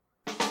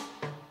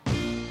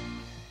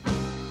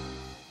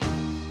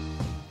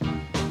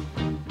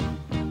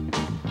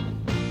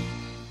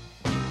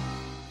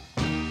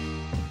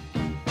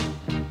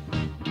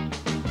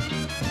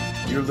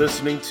You're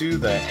listening to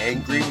The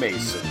Angry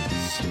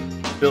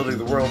Masons, building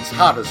the world's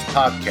hottest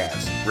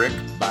podcast, brick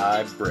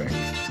by brick.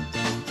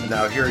 And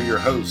now here are your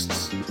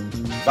hosts,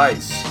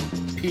 Vice,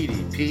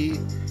 PDP,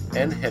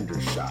 and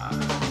Hendershot.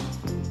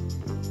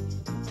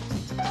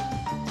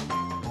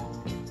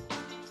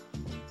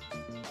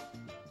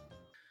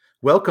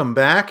 Welcome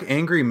back,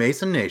 Angry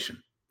Mason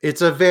Nation.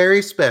 It's a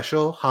very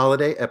special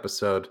holiday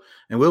episode,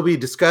 and we'll be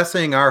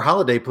discussing our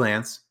holiday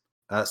plans,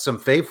 some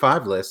Fave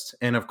 5 lists,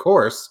 and of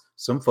course,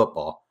 some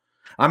football.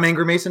 I'm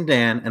Angry Mason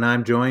Dan, and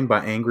I'm joined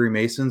by Angry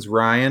Masons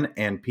Ryan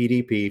and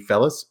PDP.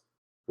 Fellas,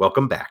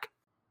 welcome back.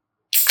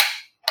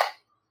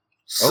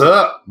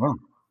 Sup? Oh,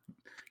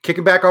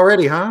 kicking back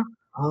already, huh?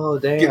 Oh,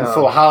 damn. Getting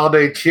full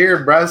holiday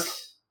cheer, bruh.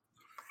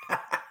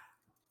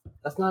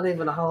 That's not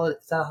even a holiday.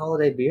 Is that a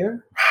holiday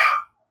beer?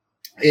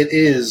 It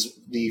is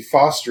the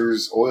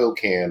Foster's oil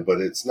can,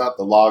 but it's not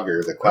the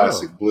lager, the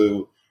classic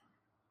blue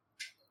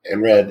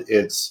and red.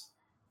 It's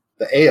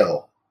the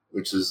ale,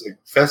 which is a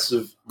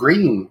festive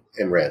green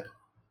and red.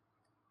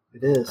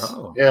 It is.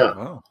 Oh,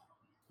 Yeah.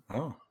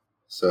 Oh.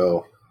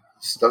 So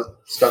stuff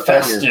that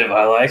Festive,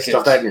 I like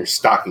stuff it. that in your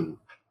stocking.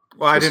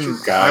 Well, I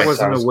wasn't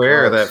Sounds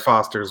aware gross. that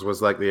Foster's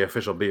was like the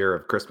official beer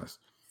of Christmas.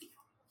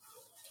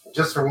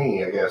 Just for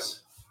me, I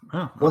guess.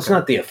 Oh, Well, it's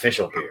not the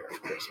official beer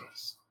of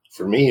Christmas.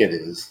 For me, it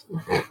is.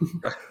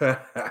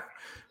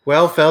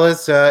 Well,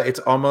 fellas, it's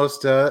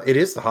almost it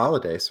is the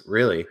holidays,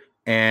 really,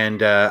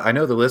 and I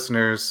know the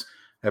listeners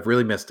have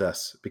really missed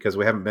us because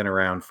we haven't been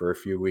around for a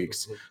few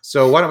weeks.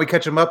 So why don't we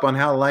catch them up on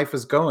how life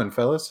is going,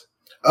 fellas?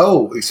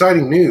 Oh,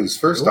 exciting news.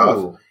 First off,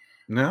 Ooh.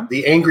 No?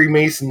 the Angry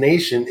Mason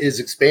Nation is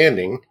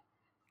expanding.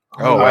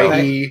 Oh, wow.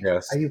 i.e.,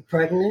 Yes. Are you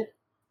pregnant?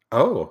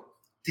 Oh,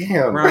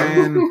 damn.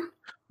 Ryan,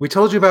 we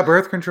told you about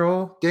birth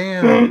control.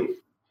 Damn.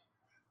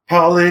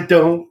 Holly,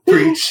 don't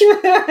preach.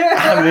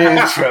 I'm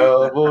in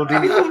trouble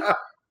deep.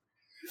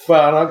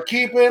 But I'm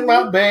keeping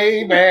my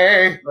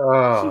baby.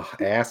 Oh,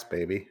 ass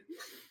baby.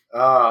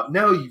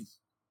 No, you.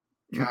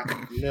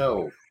 God,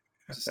 no.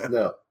 Just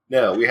no.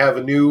 No, we have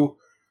a new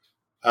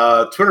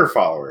Twitter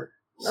follower.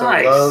 So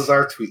Nice. loves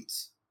our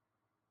tweets.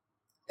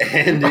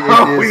 And it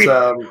Oh,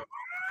 is.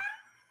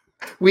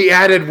 We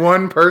added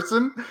one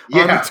person on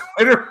Yeah. the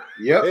Twitter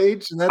Yep.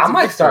 page, and that's I a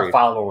might start victory.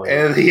 following.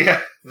 And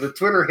the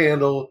Twitter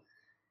handle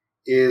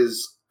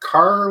is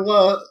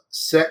Carla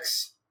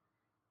Sex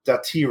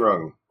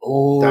Datirung.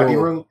 Oh,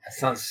 Datirung? that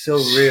sounds so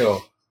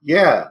real.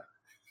 Yeah.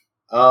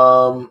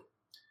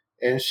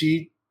 And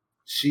she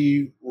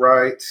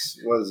writes,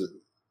 what is it?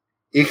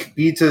 Ich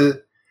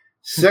biete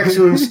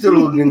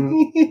Sexuenstillungen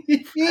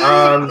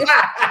an.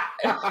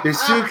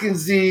 Besuchen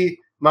Sie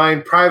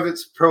mein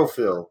privates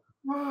Profil.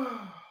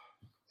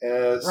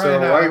 So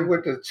Right, I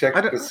went to check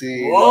I don't- to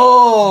see.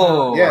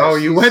 Whoa! Yeah. Oh,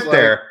 you she's went like-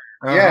 there.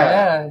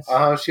 Yeah.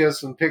 Yes. She has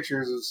some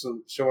pictures of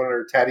some showing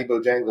her tatty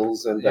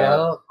bojangles and Yeah.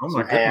 Oh my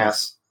some goodness.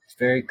 ass. It's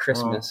very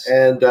Christmas.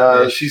 And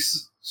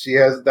Ish. she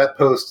has that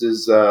post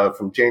is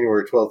from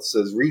January 12th.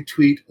 Says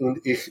retweet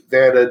und ich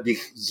werde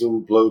dich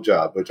zum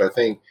Blowjob, which I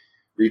think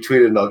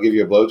retweeted and I'll give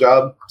you a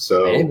blowjob.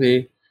 So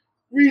Maybe.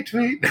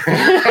 retweet.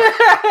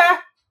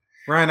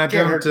 Ryan, I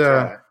Can't hurt to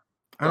try.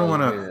 don't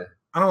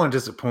want to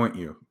disappoint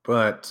you,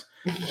 but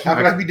How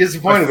can I be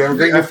disappointed? We have a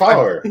great new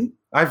follower.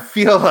 I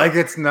feel like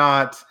it's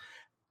not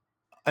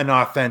an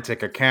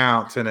authentic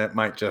account, and it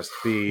might just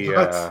be,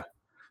 What?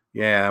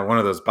 one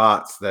of those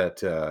bots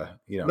that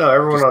No,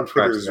 everyone just on Twitter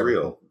scratches is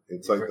everything. real.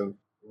 It's like the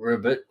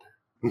Ribbit.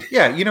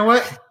 Yeah, you know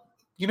what?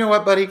 You know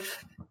what, buddy?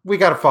 We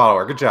got a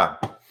follower. Good job.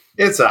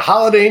 it's a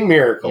holiday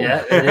miracle.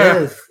 Yeah, it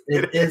is.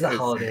 It It is a is.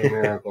 holiday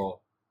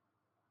miracle.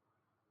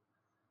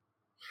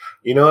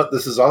 You know what?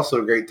 This is also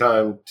a great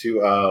time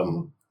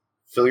to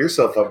fill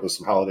yourself up with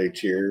some holiday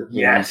cheer. when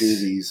Yes. you do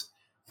these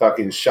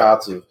fucking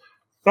shots of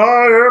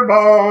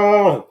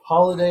Fireball.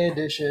 Holiday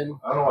edition.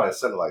 I don't know why I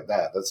said it like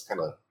that. That's kind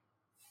of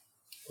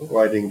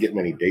why I didn't get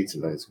many dates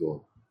in high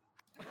school.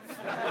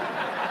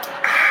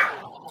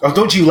 Oh,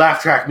 don't you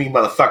laugh track me,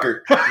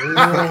 motherfucker.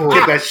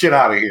 Get that shit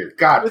out of here.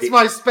 God It's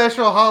my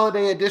special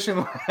holiday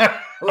edition.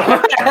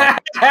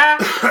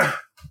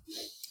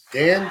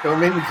 Dan, don't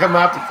make me come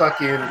out to The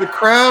fucking...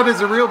 crowd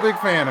is a real big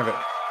fan of it.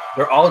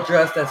 They're all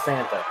dressed as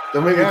Santa.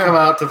 Don't make me Yeah. come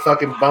out to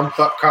fucking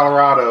bumfuck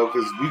Colorado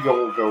because we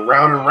gonna go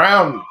round and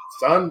round,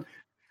 son.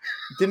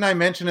 Didn't I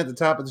mention at the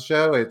top of the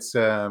show? It's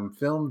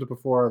filmed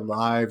before a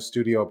live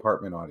studio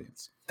apartment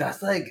audience.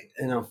 That's like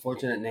an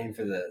unfortunate name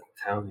for the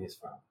town he's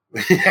from.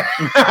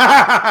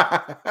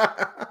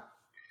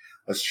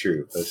 That's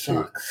true. That's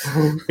true. Sucks.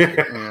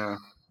 Yeah,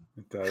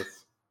 it does.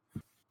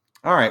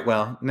 All right.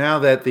 Well, now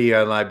that the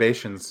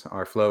libations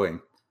are flowing,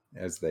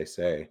 as they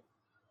say,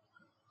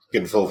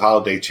 Getting full of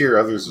holiday cheer,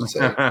 others would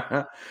say.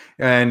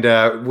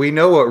 and we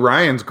know what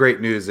Ryan's great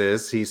news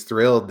is. He's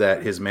thrilled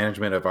that his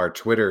management of our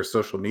Twitter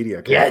social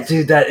media Yeah, accounts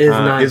dude, that is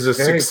nice. is a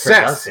Very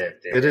success.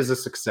 productive, dude. It is a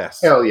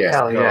success. Hell yeah.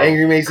 Hell yeah.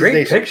 Angry Mason's Great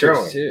Nation pictures,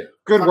 growing. too.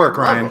 Good work,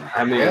 Fucking love Ryan.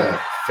 I mean,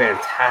 Yeah.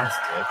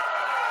 fantastic.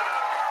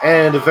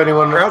 And if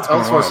anyone Crowd's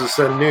else going wants wild. to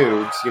send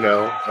nudes,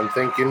 I'm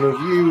thinking of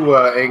you,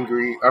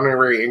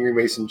 Angry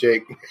Mason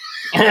Jake.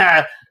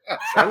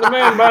 Send them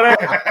in, buddy.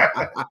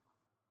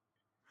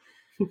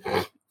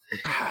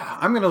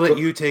 I'm going to let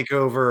you take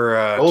over.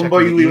 Old boy,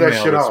 you leave that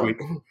shit on. Week.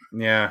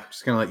 Yeah,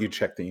 just going to let you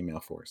check the email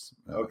for us.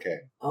 Okay.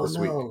 Oh, This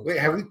no. week. Wait,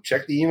 have we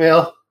checked the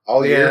email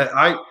all year?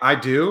 Yeah, I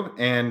do.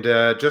 And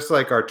just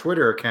like our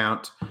Twitter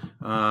account,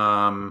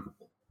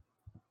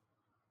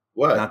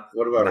 What?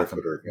 What about our nothing.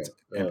 Twitter account?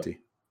 It's empty.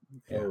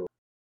 Yeah. Oh.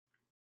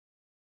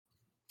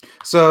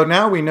 So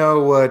now we know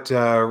what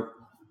the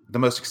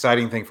most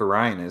exciting thing for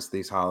Ryan is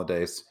these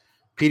holidays.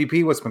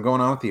 PDP, what's been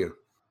going on with you?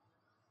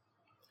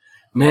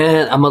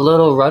 Man, I'm a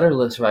little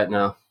rudderless right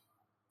now.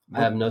 I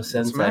have no What's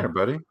the sensei. matter,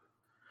 buddy?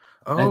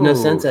 Oh, I have no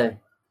sensei.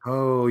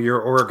 Oh,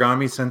 your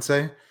origami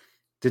sensei?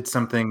 Did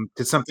something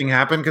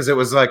happen? Because it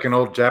was like an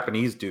old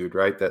Japanese dude,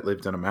 right? That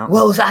lived in a mountain.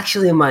 Well, it was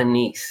actually my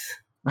niece.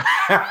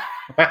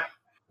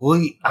 Well,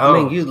 I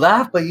mean, you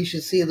laugh, but you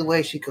should see the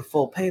way she could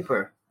fold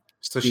paper.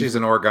 So she's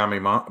an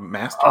origami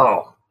master.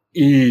 Oh,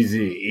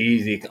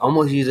 easy.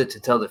 Almost use it to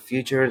tell the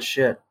future and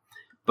shit.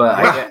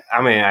 But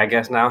I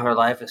guess now her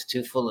life is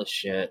too full of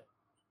shit.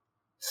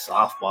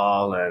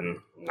 Softball and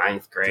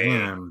ninth grade.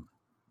 Damn.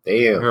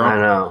 Damn. I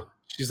know.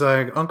 She's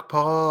like, Uncle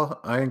Paul,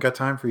 I ain't got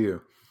time for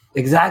you.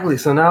 Exactly.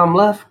 So now I'm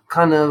left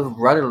kind of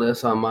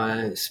rudderless on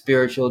my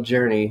spiritual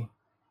journey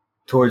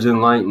towards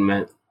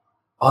enlightenment.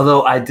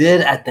 Although I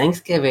did at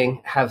Thanksgiving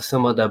have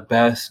some of the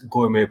best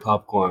gourmet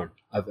popcorn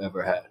I've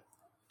ever had.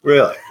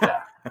 Really?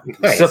 Yeah.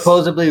 Nice.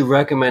 Supposedly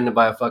recommended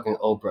by fucking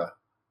Oprah.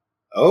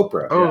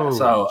 Oprah. Oh, Yeah,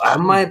 so I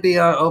might be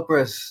on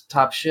Oprah's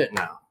top shit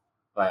now.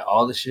 Like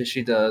all the shit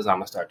she does, I'm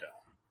gonna start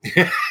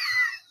doing.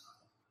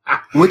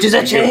 Which is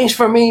a change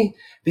for me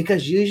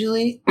because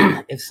usually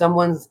if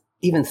someone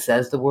even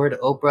says the word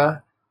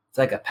Oprah, it's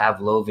like a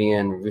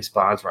Pavlovian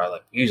response where I'm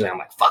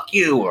like, fuck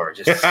you, or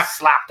just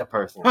slap the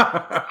person.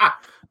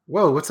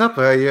 Whoa, what's up?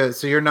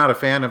 So you're not a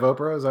fan of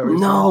Oprah? Is that what you're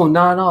No,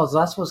 not at all. So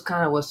that's what's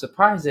kind of what's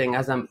surprising.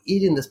 As I'm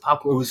eating this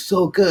popcorn, it was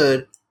so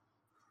good.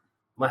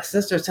 My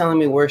sister's telling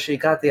me where she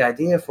got the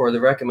idea for the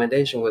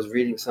recommendation was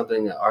reading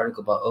something, an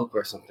article about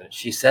Oprah or something.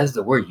 She says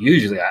the word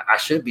usually. I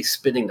should be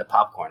spitting the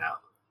popcorn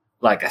out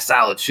like a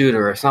salad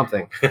shooter or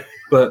something.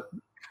 But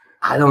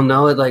I don't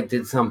know. It like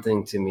did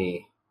something to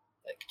me,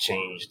 like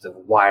changed the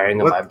wiring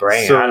of my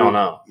brain. So, I don't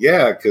know.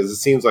 Yeah, because it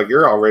seems like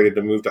you're all ready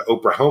to move to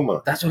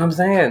Oklahoma. That's what I'm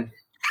saying.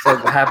 It's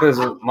like what happens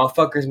when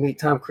motherfuckers meet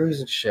Tom Cruise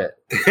and shit.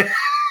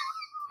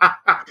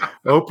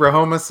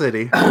 Oklahoma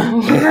City.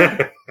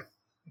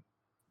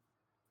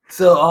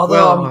 So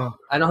although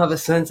I don't have a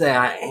sensei,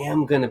 I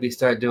am going to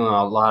start doing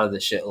a lot of the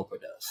shit Oprah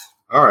does.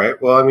 All right.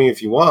 Well, I mean,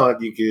 if you want,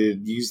 you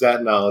could use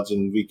that knowledge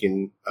and we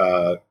can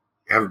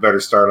have a better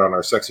start on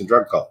our sex and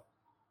drug call.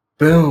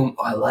 Boom.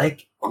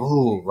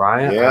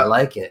 Ryan, Yeah. I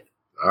like it.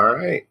 All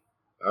right.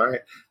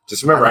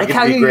 Just remember, I like get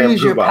how to be you Graham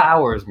use your Poobah.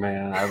 powers,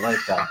 man. I like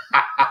that.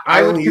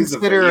 I would only use it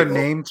for consider a evil.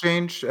 name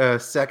change.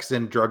 Sex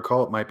and drug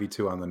cult might be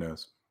too on the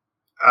nose.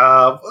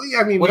 Well, yeah,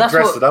 I mean, we that's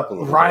dressed what it up a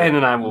little Ryan bit.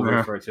 and I will Yeah.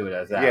 refer to it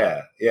as that.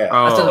 Yeah.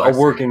 That's Oh, I a see.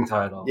 working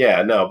title.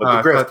 Yeah, no, but the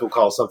I Griff thought- will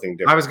call something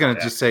different. I was going to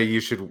Yeah. just say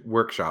you should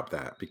workshop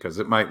that because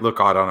it might look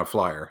odd on a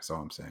flyer. That's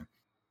all I'm saying.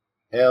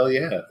 Hell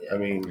yeah. I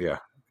mean, Yeah.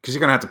 Because you're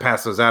going to have to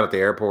pass those out at the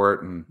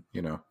airport and,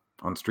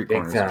 on street Big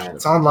corners and time. shit.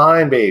 it's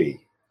online,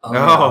 baby.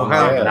 Oh,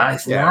 hell yeah.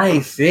 Nice. Yeah.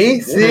 See?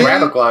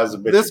 Radicalize a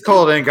bit. This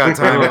cold ain't got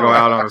time to go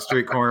out on the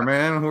street corner,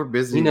 man. We're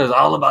busy. He knows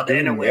all about the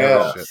Doing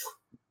interwebs.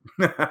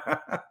 yeah.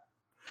 shit.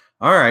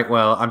 All right.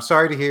 Well, I'm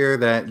sorry to hear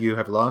that you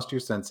have lost your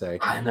sensei.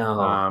 I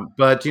know.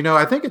 But,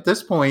 I think at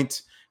this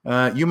point,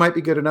 you might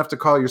be good enough to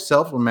call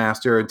yourself a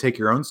master and take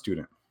your own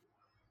student.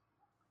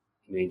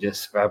 I mean,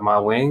 just spread my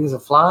wings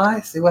and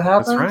fly, see what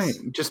happens. That's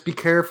right. Just be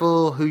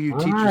careful who you All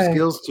teach right. your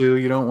skills to.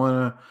 You don't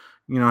want to,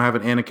 have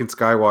an Anakin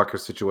Skywalker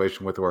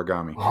situation with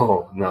origami.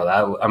 Oh, no.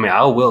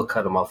 I will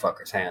cut a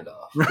motherfucker's hand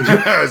off.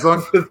 As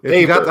long if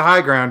you got the high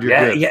ground, you're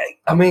good. Yeah.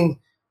 I mean,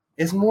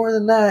 it's more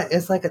than that.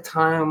 It's like a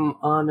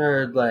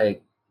time-honored,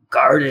 like,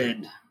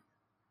 guarded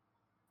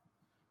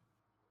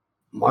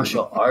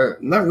martial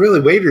art. Not really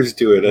waiters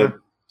do it at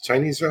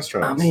Chinese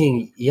restaurants. I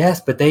mean,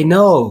 yes, but they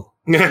know.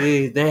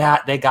 See,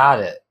 they got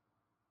it.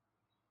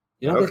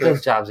 You don't Okay. get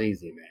those jobs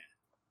easy,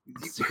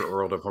 man. Secret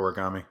world of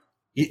origami.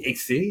 You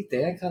see,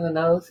 Dan kind of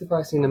knows. You've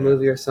probably seen a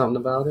movie or something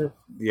about it.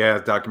 Yeah,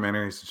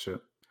 documentaries and shit.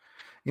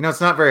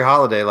 It's not very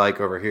holiday-like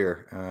over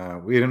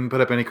here. We didn't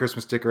put up any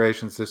Christmas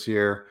decorations this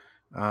year.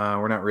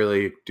 We're not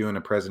really doing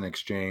a present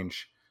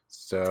exchange.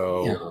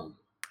 So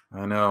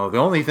Damn. I know. The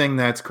only thing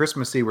that's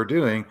Christmassy we're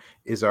doing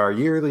is our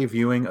yearly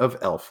viewing of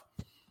Elf.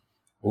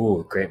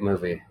 Ooh, great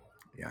movie.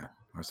 Yeah,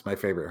 that's my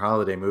favorite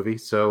holiday movie.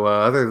 So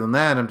other than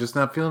that, I'm just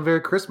not feeling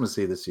very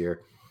Christmassy this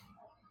year.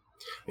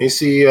 You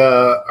see,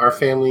 our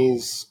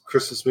family's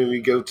Christmas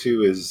movie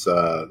go-to is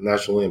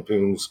National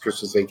Lampoon's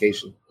Christmas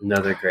Vacation.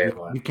 Another great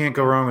one. You can't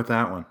go wrong with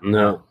that one.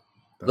 No.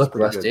 That's Look,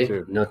 pretty good, Rusty.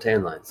 too. No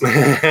tan lines.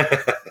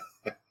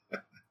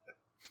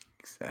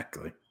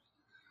 Exactly.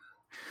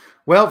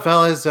 Well,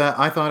 fellas,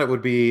 I thought it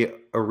would be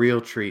a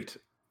real treat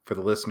for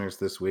the listeners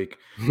this week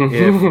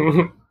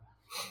if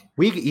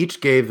we each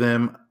gave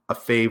them a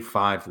Fave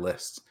 5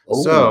 list.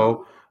 Ooh.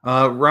 So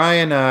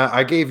Ryan,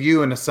 I gave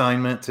you an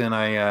assignment, and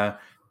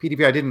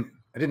PDP, I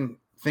didn't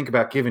think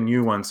about giving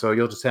you one, so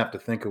you'll just have to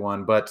think of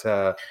one. But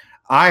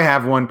I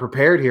have one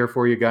prepared here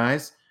for you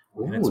guys,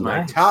 and it's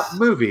my top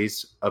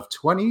movies of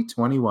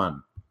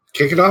 2021.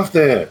 Kick it off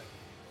then.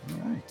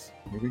 All right,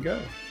 here we go.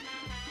 All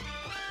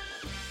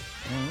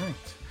right,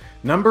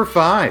 number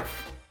 5.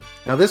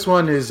 Now this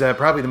one is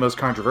probably the most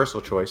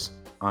controversial choice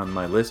on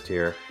my list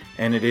here,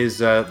 and it is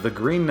The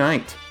Green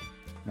Knight.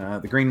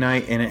 The Green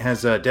Knight, and it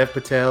has Dev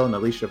Patel and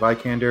Alicia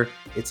Vikander.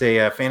 It's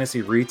a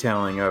fantasy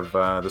retelling of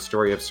the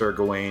story of Sir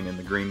Gawain and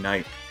the Green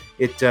Knight.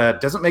 It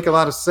doesn't make a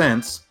lot of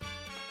sense,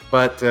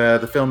 but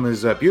the film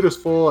is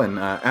beautiful and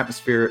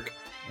atmospheric,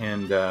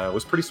 and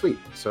was pretty sweet.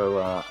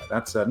 So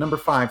that's number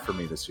 5 for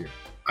me this year.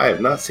 I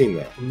have not seen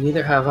that.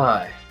 Neither have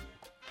I.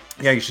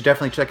 Yeah, you should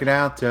definitely check it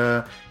out.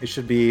 It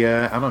should be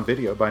out on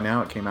video by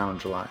now. It came out in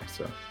July,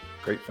 so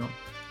great film.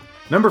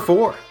 Number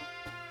 4,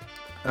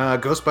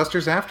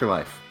 Ghostbusters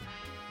Afterlife.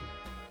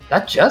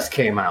 That just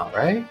came out,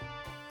 right?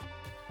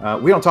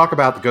 We don't talk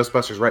about the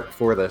Ghostbusters right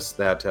before this,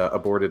 that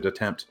aborted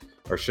attempt,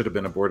 or should have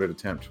been aborted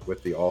attempt,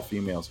 with the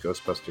all-females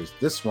Ghostbusters.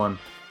 This one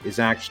is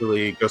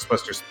actually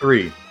Ghostbusters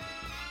 3.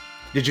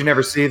 Did you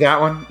never see that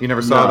one? You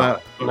never saw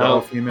that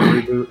all-female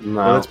reboot? No.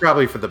 Well, it's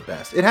probably for the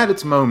best. It had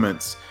its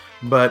moments,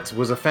 but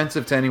was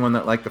offensive to anyone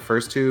that liked the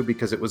first two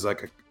because it was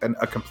like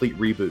a complete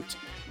reboot.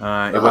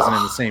 It wasn't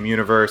in the same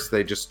universe.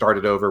 They just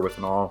started over with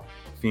an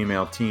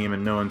all-female team,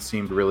 and no one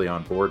seemed really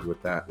on board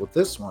with that. With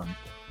this one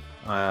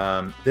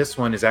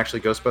is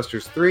actually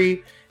Ghostbusters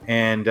 3,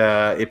 and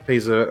it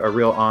pays a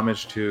real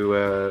homage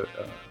to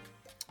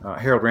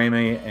Harold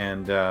Ramis,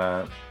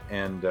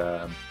 and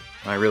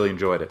I really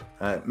enjoyed it.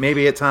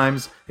 Maybe at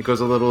times it goes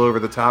a little over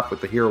the top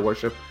with the hero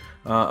worship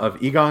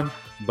of Egon,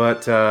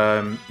 but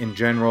in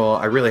general,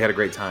 I really had a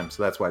great time,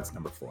 so that's why it's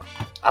number 4.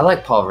 I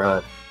like Paul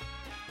Rudd.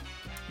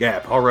 Yeah,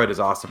 Paul Rudd is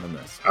awesome in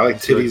this. I like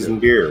He's titties really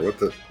and beer. What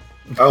the?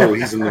 Oh,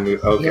 he's in the movie.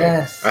 Okay,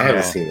 Yes. I haven't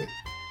Yeah. seen it.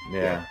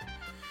 Yeah.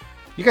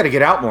 You got to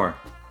get out more.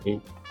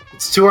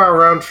 It's a 2-hour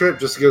round trip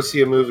just to go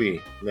see a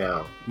movie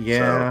now.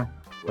 Yeah. So,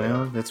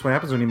 Well, that's what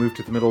happens when you move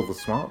to the middle of the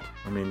swamp.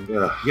 I mean,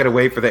 ugh. you got to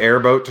wait for the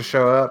airboat to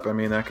show up. I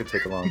mean, that could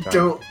take a long time.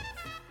 Don't.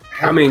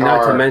 I mean, not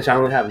to car. mention, I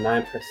only have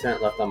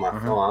 9% left on my Uh-huh.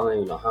 phone. I don't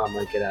even know how I'm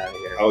going to get out of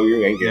here. Oh,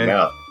 you ain't getting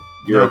Yeah. out.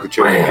 You're No.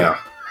 Okeechobee now.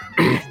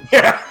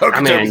 Yeah.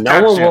 I mean,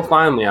 no one will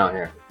find me out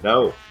here.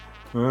 No.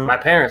 Well, My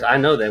parents, I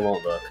know they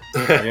won't look.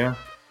 yeah.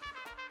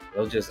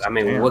 They'll just, I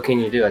mean, Damn. what can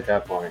you do at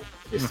that point?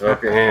 Just throw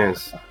up your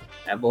hands.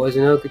 That boy's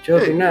in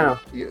Okeechobee Hey. now.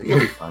 You'll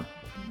be fine.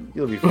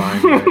 You'll be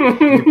fine. Man.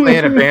 You're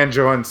playing a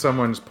banjo on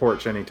someone's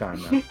porch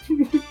anytime now.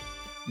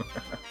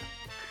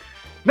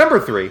 Number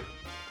 3.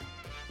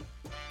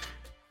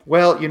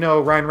 Well,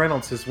 Ryan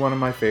Reynolds is one of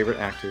my favorite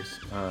actors,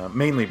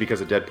 mainly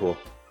because of Deadpool.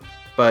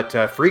 But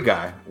Free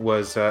Guy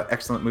was an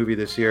excellent movie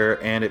this year,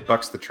 and it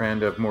bucks the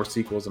trend of more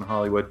sequels in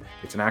Hollywood.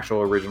 It's an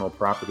actual original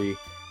property.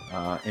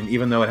 And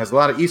even though it has a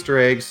lot of Easter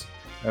eggs,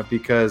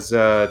 because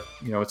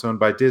it's owned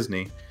by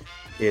Disney,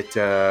 it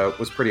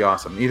was pretty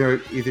awesome.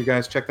 Either you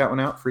guys check that one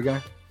out, Free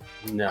Guy?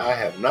 No. I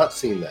have not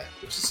seen that.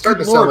 Which is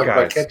starting to Good sound Lord, like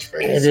my guys.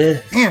 catchphrase. It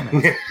is. Damn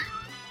it.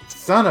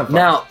 Son of a...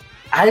 Now,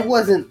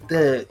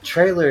 the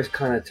trailers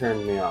kind of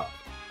turned me off.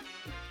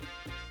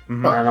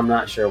 Mhm. And I'm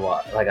not sure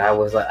why.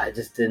 I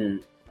just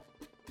didn't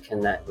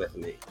connect with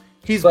me.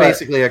 He's But-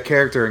 basically a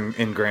character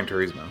in Gran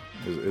Turismo.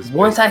 Is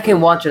Once I can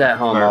watch it at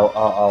home, Or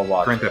I'll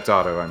watch Grand it. Theft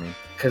Auto, I mean.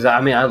 Because,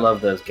 I mean, I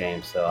love those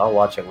games, so I'll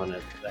watch it when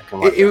I can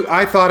watch it.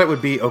 I thought it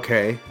would be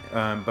okay,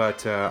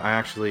 but I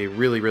actually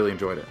really, really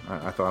enjoyed it.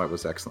 I thought it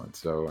was excellent.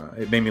 So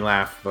it made me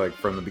laugh like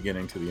from the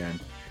beginning to the end.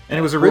 And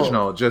it was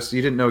original. Just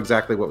you didn't know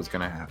exactly what was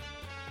going to happen.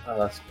 Oh,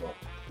 that's cool.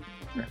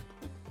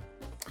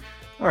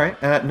 All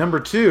right. Number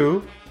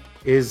 2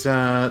 is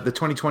the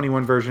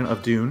 2021 version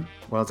of Dune.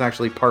 Well, it's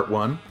actually part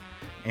 1.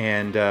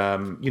 And,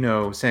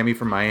 Sammy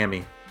from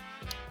Miami,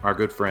 our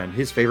good friend,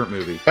 his favorite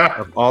movie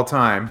of all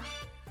time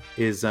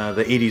is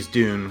the 80s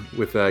Dune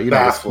with, the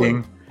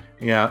Baffling. Sting.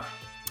 Yeah.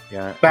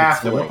 Yeah.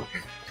 Baffling.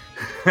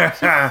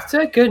 It's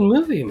a good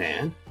movie,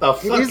 man. The It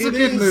fuck is a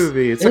good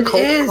movie. It's a It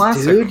cult is,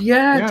 classic. dude.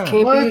 Yeah, Yeah. it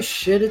can't What? be a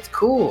shit. It's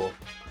cool.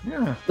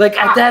 Yeah. Like,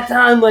 at that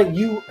time,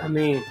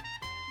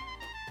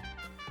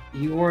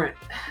 you weren't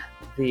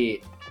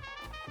the...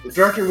 The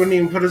director wouldn't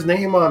even put his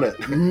name on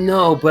it.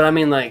 No, but I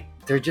mean,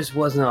 there just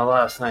wasn't a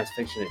lot of science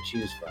fiction to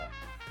choose from.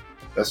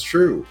 That's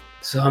true.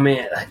 So, I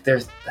mean,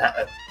 there's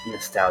that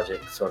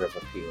nostalgic sort of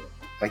appeal.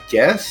 I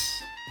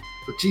guess.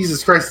 But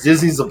Jesus Christ,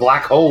 Disney's A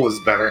Black Hole was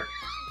better.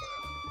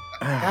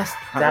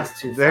 That's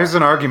too There's far.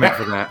 an argument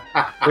for that.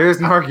 There's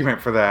an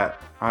argument for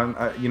that.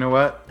 You know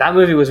what? That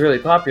movie was really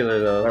popular,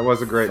 though. That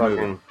was a great Fucking-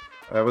 movie.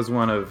 That was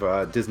one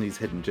of Disney's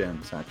hidden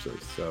gems, actually.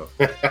 So,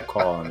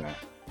 call on that.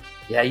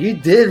 Yeah, you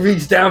did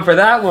reach down for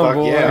that one, Fuck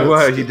boy. yeah.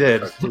 Well, he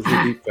did. It was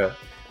a deep cut.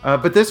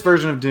 But this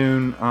version of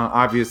Dune,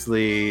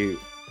 obviously,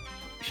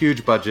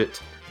 huge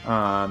budget.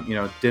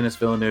 Denis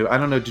Villeneuve. I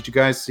don't know. Did you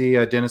guys see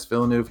Denis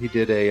Villeneuve? He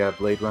did a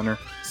Blade Runner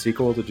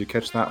sequel. Did you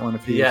catch that one a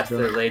few Yes,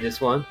 years the ago?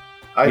 latest one.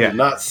 I Yeah. did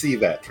not see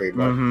that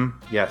trademark.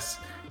 Yes.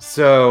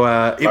 So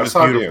it I was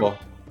saw beautiful.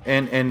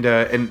 and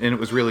it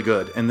was really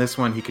good. And this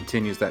one, he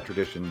continues that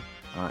tradition.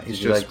 He's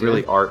Did you just like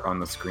really it? art on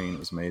the screen. It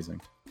was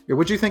amazing. Yeah,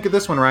 what'd you think of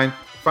this one, Ryan?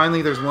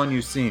 Finally, there's one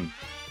you've seen.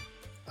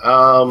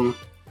 Overall,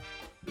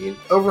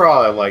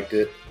 I liked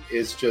it.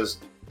 It's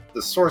just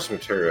the source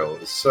material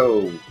is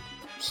so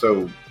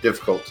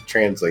difficult to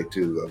translate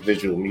to a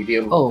visual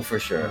medium. Oh, for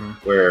sure.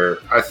 Where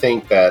I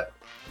think that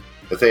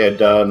if they had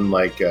done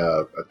like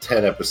a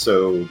 10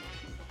 episode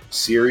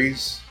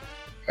series,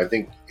 I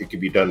think it could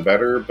be done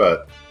better.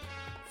 But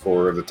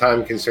for the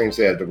time constraints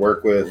they had to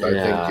work with, I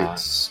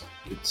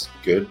think it's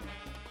good.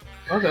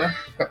 Okay.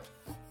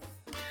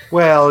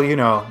 Well, you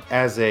know,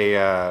 as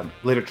a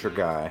literature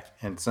guy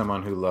and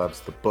someone who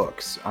loves the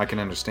books, I can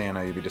understand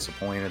how you'd be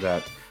disappointed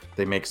that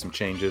they make some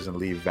changes and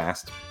leave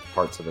vast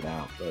parts of it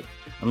out. But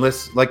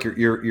unless, like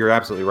you're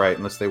absolutely right,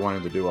 unless they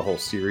wanted to do a whole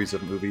series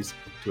of movies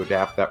to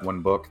adapt that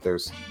one book,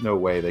 there's no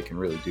way they can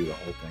really do the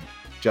whole thing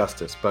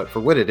justice. But for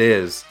what it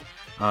is,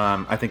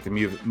 I think the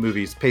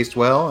movie's paced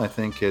well. I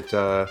think it's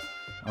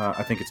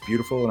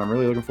beautiful, and I'm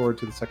really looking forward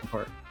to the second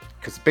part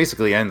because it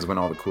basically ends when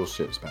all the cool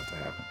shit is about to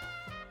happen.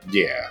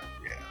 Yeah.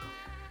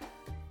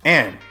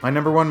 And my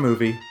number one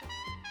movie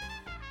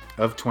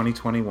of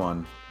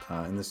 2021,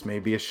 and this may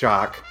be a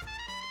shock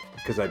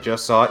because I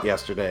just saw it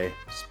yesterday,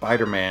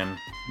 Spider-Man,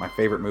 my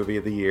favorite movie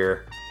of the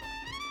year.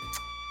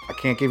 I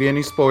can't give you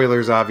any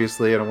spoilers,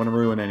 obviously. I don't want to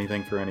ruin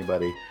anything for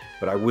anybody.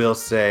 But I will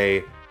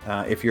say,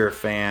 if you're a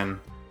fan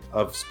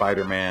of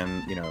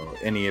Spider-Man, you know,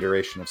 any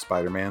iteration of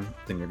Spider-Man,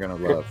 then you're going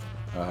to love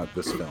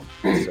this film.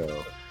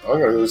 So I'm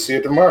going to go see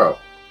it tomorrow.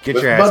 get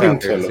With your ass out there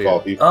Buddington, to see of all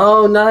it. people.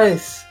 Oh,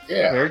 nice.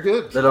 Yeah. Very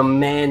good. Little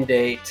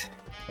mandate.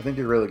 I think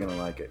you're really going to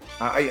like it.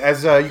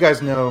 As you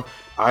guys know,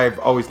 I've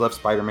always loved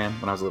Spider-Man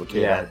when I was a little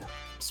kid. Yeah. I had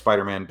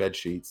Spider-Man bed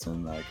sheets,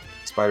 and like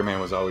Spider-Man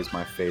was always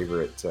my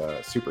favorite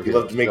superhero. He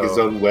loved to make his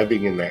own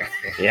webbing in there.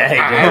 Yeah, he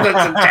did.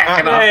 That's some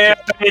jacking off. Hey,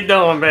 how you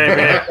doing,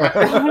 baby?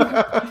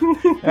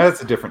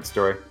 That's a different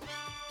story.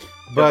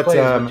 But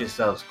But with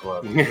yourselves,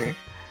 Club.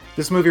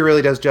 this movie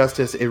really does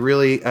justice. It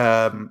really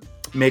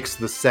makes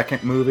the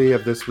second movie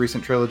of this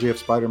recent trilogy of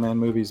Spider-Man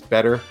movies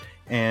better,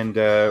 and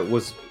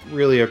was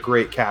really a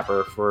great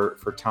capper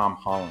for Tom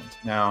Holland.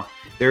 Now,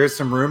 there is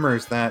some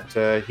rumors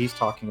that he's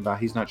talking about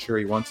he's not sure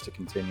he wants to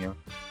continue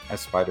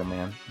as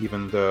Spider-Man,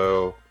 even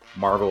though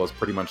Marvel has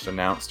pretty much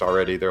announced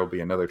already there will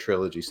be another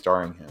trilogy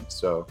starring him.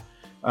 So,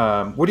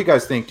 what do you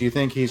guys think? Do you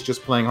think he's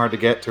just playing hard to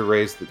get to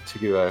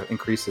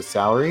increase his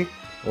salary,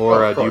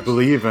 or Of do you course.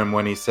 believe him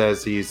when he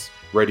says he's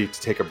ready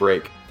to take a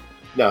break?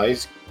 No,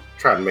 he's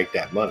trying to make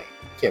that money.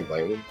 Can't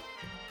blame him.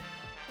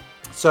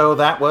 So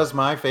that was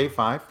my Fave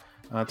 5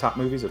 top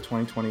movies of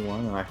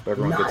 2021, and I hope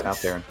everyone gets out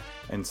Nice. there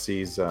and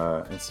sees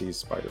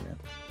Spider-Man.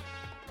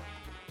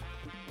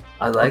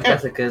 I like Okay.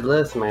 that's a good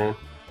list, man.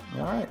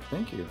 All right,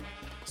 thank you.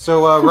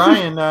 So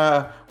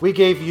Ryan, we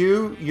gave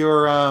you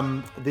your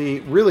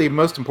the really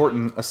most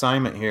important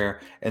assignment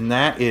here, and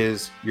that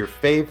is your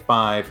Fave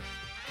 5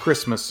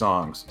 Christmas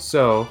songs.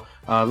 So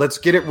let's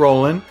get it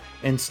rolling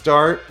and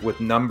start with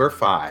number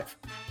 5.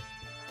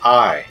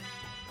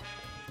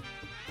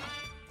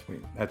 Wait,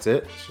 that's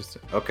it? It's just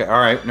okay. All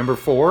right, number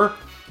 4.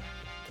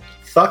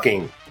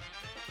 Fucking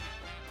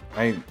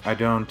I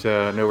don't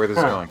know where this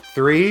is going.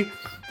 3.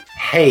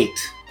 hate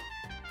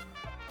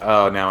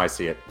Oh, now I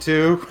see it.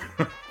 2.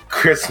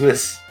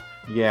 Christmas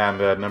Yeah,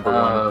 and number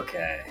 1.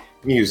 Okay.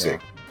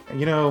 music.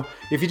 You know,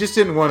 if you just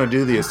didn't want to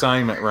do the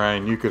assignment,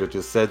 Ryan, you could have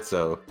just said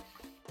so.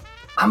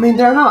 I mean,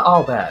 they're not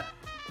all bad.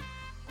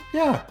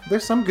 Yeah,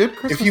 there's some good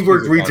Christmas If you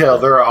work music out retail,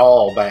 there. they're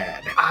all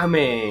bad. I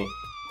mean,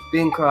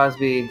 Bing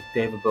Crosby,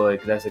 David Bowie,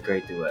 that's a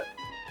great duet.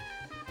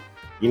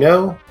 You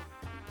know,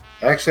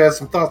 I actually had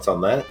some thoughts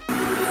on that.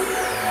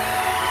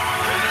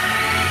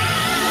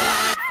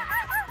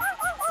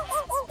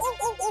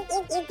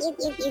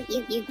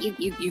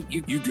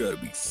 You gotta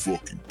be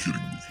fucking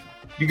kidding me.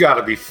 You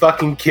gotta be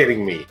fucking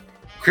kidding me.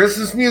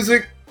 Christmas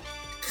music?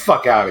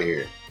 Fuck out of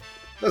here.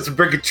 That's a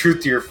brick of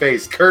truth to your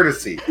face,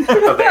 courtesy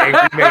of the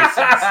Angry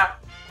Masons.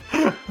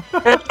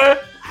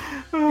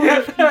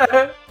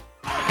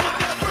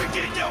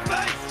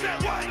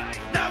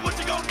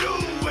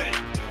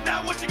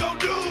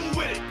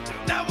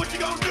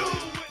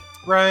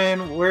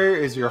 Ryan, where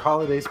is your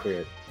holiday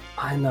spirit?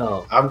 I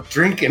know. I'm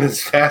drinking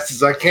as fast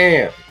as I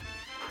can.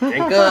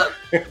 Drink up.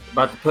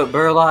 About to put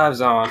Burr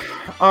Lives on.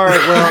 All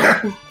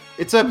right, well,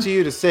 it's up to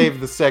you to save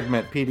the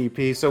segment,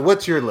 PDP. So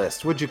what's your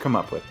list? What'd you come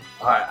up with?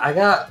 All right, I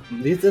got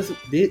these. These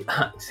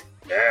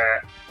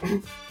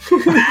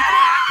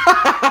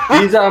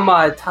are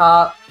my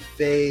top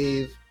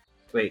fave.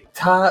 Wait,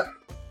 top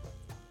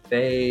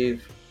 5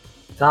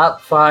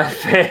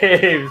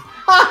 faves.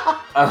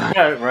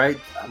 Right?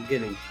 I'm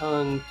getting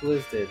tongue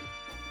twisted.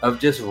 Of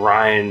just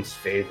Ryan's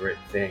favorite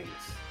things.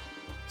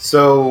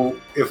 So,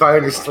 if I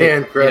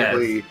understand Yes.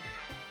 correctly,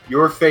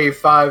 your Fave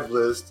 5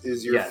 list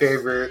is your Yes.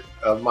 favorite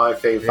of my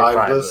Fave Your 5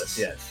 five lists. list,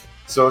 yes.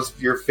 So, it's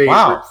your favorite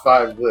Wow.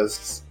 5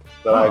 lists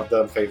that Wow. I've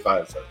done Fave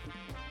 5s of.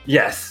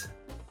 Yes.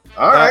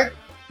 All right.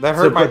 That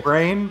hurt my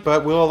brain,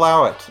 but we'll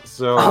allow it.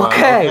 So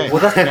okay.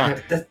 Well, yeah.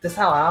 that's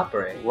how I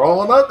operate.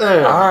 Rolling up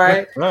there. All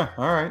right. Yeah,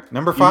 all right.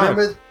 Number You 5.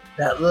 remember?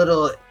 That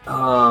little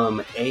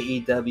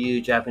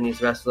AEW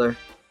Japanese wrestler.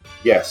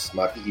 Yes,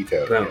 Maki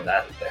Ito. Remember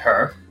that?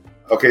 Her.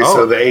 Okay,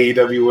 so the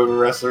AEW women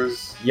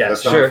wrestlers. Yes,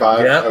 that's sure.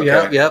 number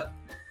 5. Yep.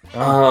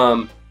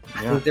 Oh,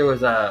 I think there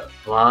was a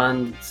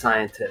blonde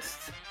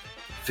scientist,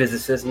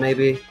 physicist,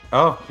 maybe.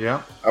 oh,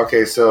 yeah.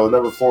 Okay, so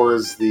number 4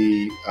 is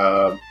the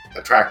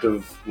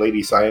attractive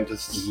lady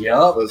scientist. Yep.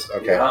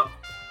 Okay. Yep.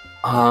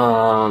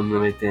 Let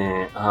me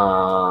think.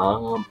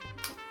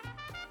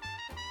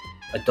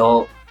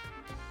 Adult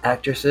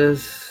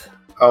actresses.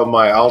 Oh,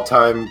 my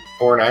all-time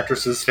porn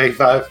actresses, Fave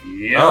 5.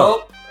 Yep.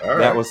 Oh. All right.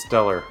 That was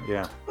stellar.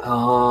 Yeah.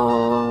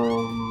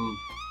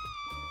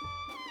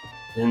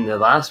 Then the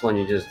last one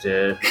you just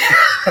did.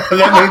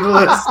 That made the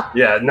list.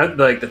 Yeah, not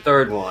like the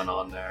third one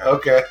on there.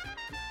 Okay.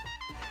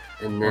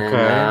 And then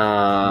Okay.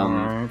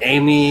 Alright.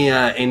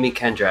 Amy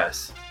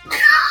Kendras.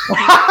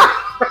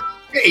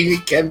 Amy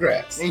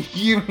Kendras.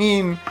 You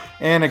mean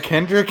Anna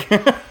Kendrick?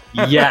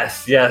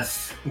 Yes. You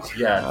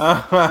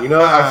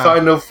know, I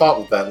find no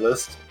fault with that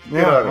list.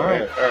 Yeah, Good on you, all right.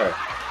 man. All right.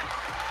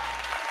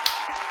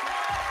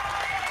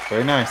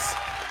 Very nice.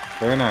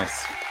 Very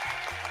nice.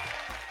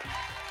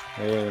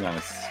 Very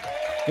nice.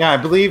 Yeah, I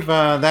believe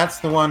that's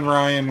the one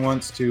Ryan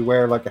wants to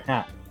wear like a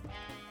hat.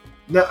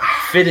 No,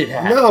 Fitted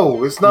hat.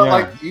 no, it's not Yeah.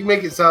 like you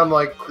make it sound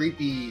like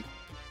creepy.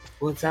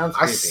 Well, it sounds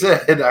I creepy.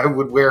 said I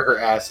would wear her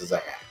ass as a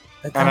hat.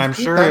 That And sounds I'm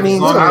creepy. sure That as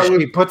means long I as would-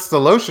 she puts the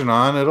lotion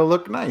on, it'll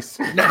look nice.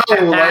 No,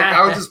 like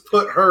I would just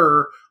put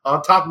her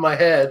on top of my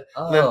head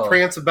and then Oh.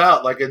 prance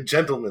about like a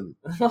gentleman.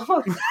 It's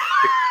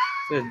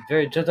a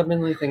very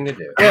gentlemanly thing to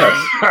do. Yes,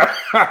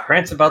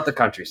 Prance about the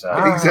countryside.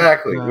 Ah.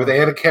 exactly. no. With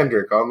Anna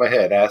Kendrick on my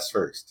head, ass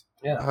first.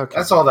 Yeah. Okay.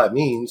 That's all that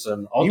means. It's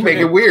an You make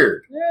it alternate-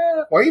 weird.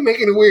 Yeah. Why are you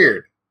making it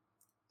weird?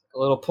 A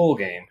little pool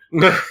game.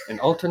 An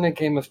alternate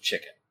game of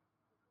chicken.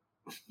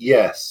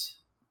 Yes.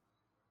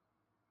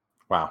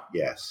 Wow.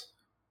 Yes.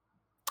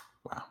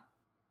 Wow.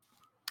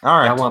 All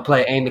right. I want to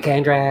play Amy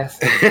Kendras.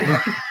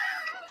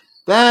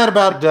 That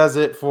about does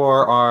it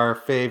for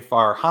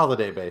our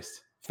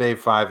holiday-based Fave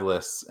 5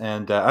 lists.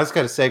 And I just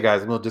got to say,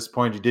 guys, I'm a little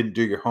disappointed you didn't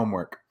do your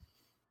homework.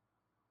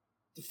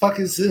 The fuck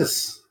is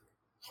this?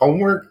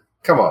 Homework?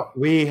 Come on.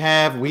 We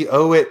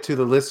owe it to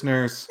the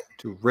listeners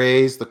to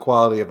raise the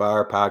quality of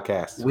our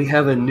podcast. We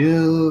have a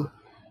new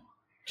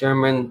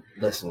German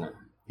listener.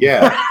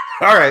 Yeah.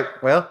 All right.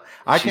 Well,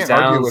 I She can't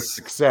argue sounds- with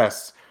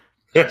success.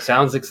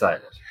 Sounds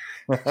excited.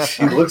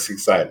 She looks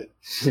excited.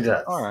 She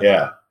does. All right.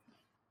 Yeah.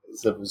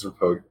 His nipples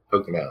were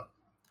poking out.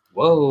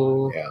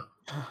 Whoa. Yeah.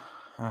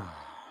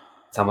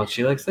 That's how much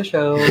she likes the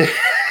show.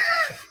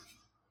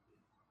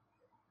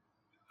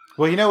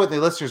 Well, you know what the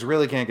listeners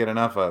really can't get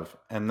enough of,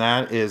 and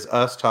that is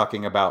us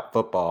talking about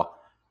football.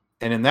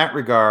 And in that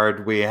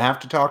regard, we have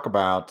to talk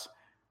about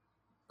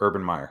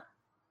Urban Meyer.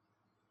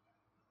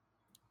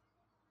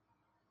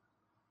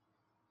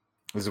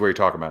 This is where you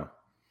talk about him.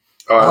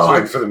 Oh, I was Oh,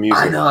 waiting for the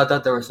music. I know. I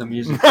thought there was some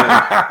music. Too.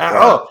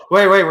 Oh,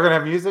 wait, we're going to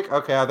have music?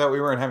 Okay, I thought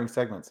we weren't having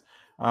segments.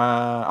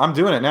 I'm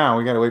doing it now.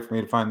 We got to wait for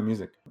me to find the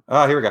music.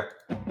 Oh, here we go.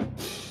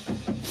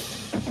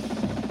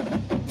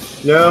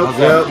 No, How's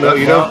that? no,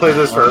 you No? don't play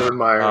this for Urban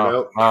Meyer. Oh,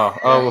 Nope.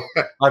 oh,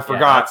 I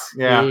forgot.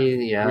 Yeah.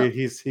 Yeah.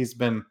 He's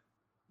been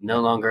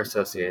No longer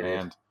associated.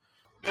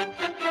 banned.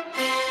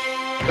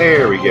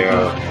 There we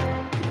go.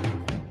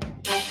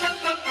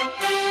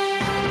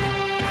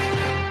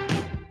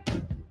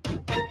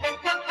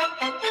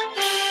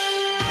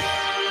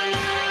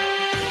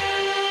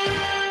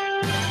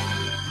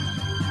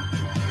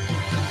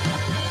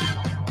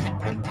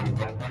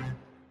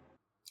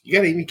 You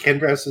got Amy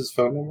Kendras's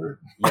phone number?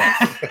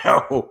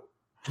 No.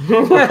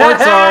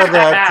 Reports are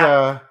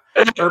that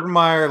Urban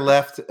Meyer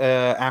left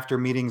after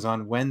meetings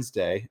on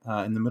Wednesday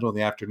in the middle of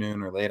the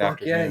afternoon or late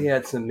Fuck yeah, afternoon. he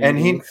had some and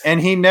meetings.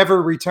 he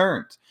never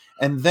returned.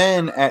 And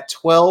then at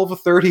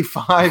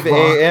 12:35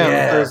 a.m.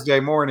 yeah. Thursday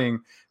morning,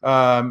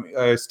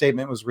 a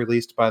statement was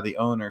released by the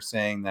owner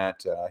saying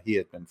that he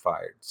had been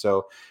fired.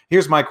 So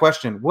here's my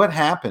question: what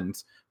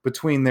happened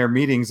between their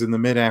meetings in the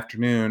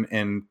mid-afternoon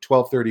and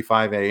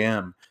 12:35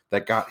 a.m.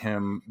 that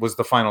was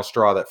the final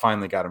straw that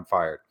finally got him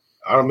fired?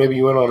 I don't know, maybe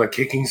you went on a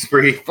kicking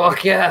spree.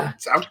 Fuck yeah.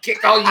 I'll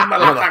kick all you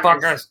motherfuckers.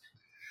 Motherfuckers.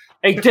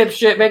 Hey,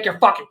 dipshit, make your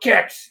fucking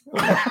kicks.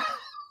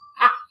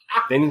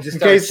 Then you just In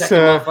start case, checking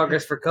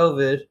motherfuckers for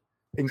COVID.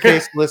 In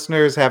case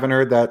listeners haven't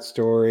heard that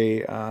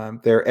story,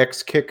 their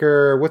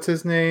ex-kicker, what's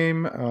his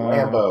name?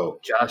 Lambo.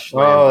 Josh Oh,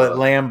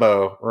 Lambo.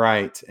 Lambo,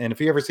 right. And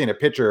if you ever seen a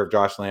picture of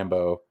Josh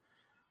Lambo,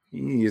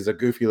 he's a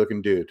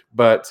goofy-looking dude.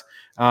 But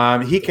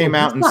he came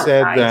out and not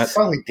said nice. that...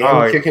 Probably damn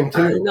Oh, kick him I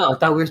too. know. I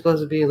thought we were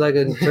supposed to be like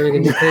turning a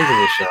new page in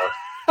this show.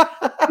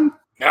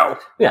 No.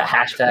 Yeah,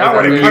 hashtag. Not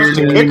when it comes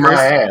to Kick kickers.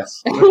 my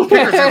ass.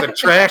 Kickers are the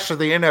trash of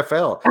the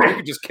NFL. You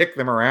can just kick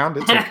them around.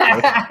 It's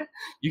okay.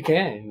 You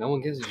can. No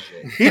one gives a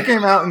shit. He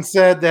came out and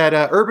said that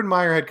Urban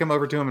Meyer had come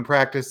over to him in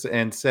practice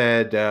and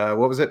said,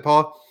 what was it,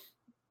 Paul?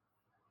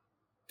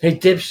 Hey,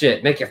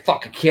 dipshit, make your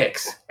fucking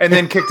kicks. And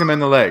then kicked him in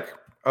the leg.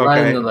 Right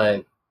in Okay. the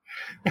leg.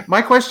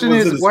 My question Was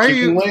it is, his why are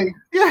kicking you? leg?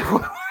 Yeah,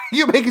 why are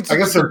you making? I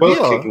guess they're both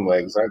kicking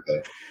legs, aren't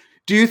they?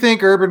 Do you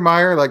think Urban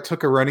Meyer like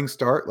took a running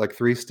start, like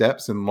 3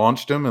 steps, and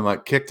launched him and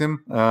like kicked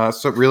him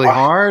so really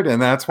hard,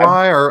 and that's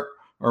why, or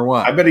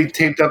what? I bet he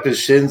taped up his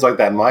shins like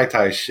that Mai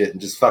Tai shit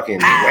and just fucking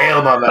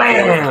wailed on that.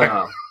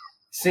 Bam!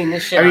 Seen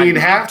this shit. I mean, on you'd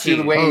have to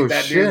the YouTube. way Oh,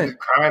 that shit. dude was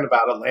crying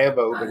about it.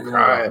 Lambo been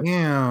crying.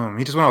 Damn,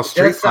 he just went all It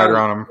Street does Fighter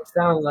sound- on him. It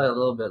sounds like a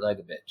little bit like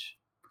a bitch.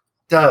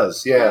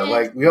 Does, yeah.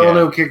 Like, we all Yeah.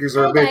 know kickers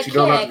are a bitch. You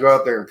don't have to go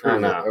out there and prove I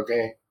it, know.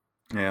 okay?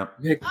 Yeah.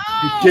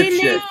 Oh, Good he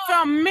shit. needs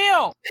some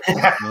milk.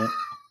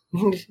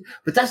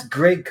 But that's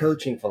great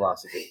coaching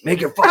philosophy. Make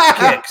your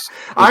fucking kicks.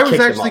 I was kick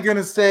them actually off. going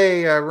to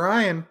say,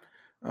 Ryan,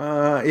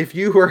 if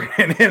you were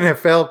an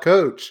NFL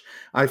coach,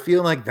 I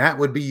feel like that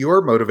would be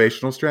your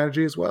motivational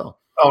strategy as well.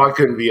 Oh, I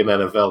couldn't be an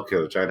NFL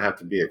coach. I'd have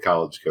to be a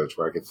college coach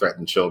where I could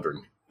threaten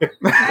children.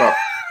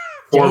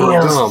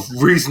 Well, just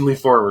recently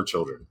former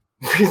children.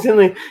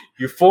 Recently,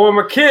 your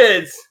former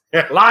kids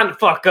line the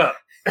fuck up.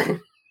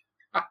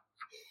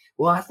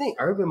 Well, I think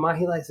Urban Meyer,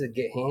 he likes to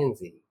get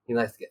handsy. He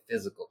likes to get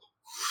physical.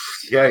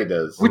 Yeah, he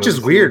does. Which is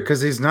weird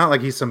because he's not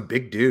like he's some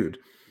big dude.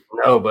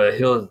 No, but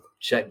he'll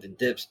check the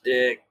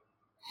dipstick.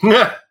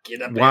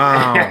 Get up.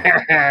 Wow.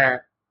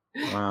 there.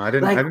 Wow, I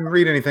didn't Like-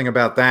 read anything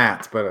about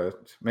that, but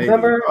maybe.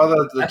 Remember Oh,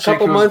 the a chick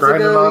couple who was months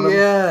grinding ago? on him?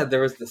 Yeah,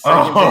 there was the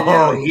second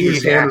Oh, video.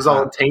 His hand was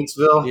all in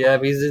Taintsville. Yeah,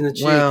 but he's in the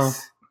cheeks. Well,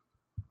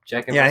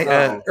 Checking for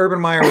Yeah, something. Urban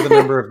Meyer with a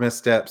number of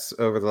missteps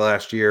over the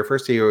last year.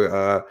 First, he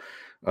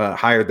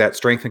hired that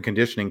strength and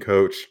conditioning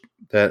coach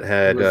that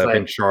had It was been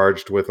like-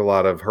 charged with a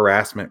lot of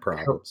harassment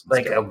problems. and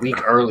Like stuff. a week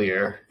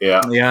earlier.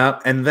 Yeah. Yeah,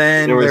 and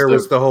then There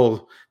was the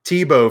whole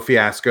Tebow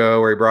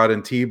fiasco where he brought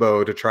in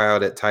Tebow to try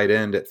out at tight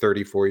end at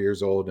 34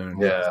 years old.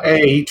 And Yeah.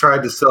 Hey, he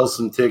tried to sell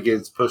some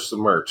tickets, push some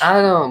merch.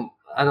 I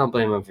don't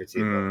blame him for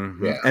Tebow.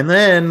 Mhm. Yeah. And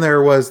then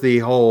there was the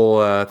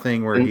whole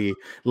thing where And- he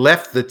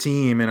left the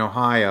team in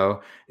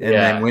Ohio and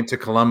Yeah. then went to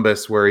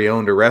Columbus where he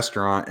owned a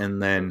restaurant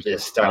and then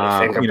Just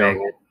started finger you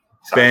know,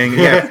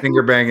 banging.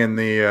 finger banging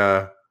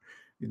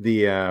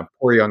the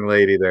poor young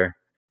lady there.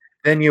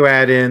 Then you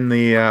add in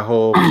the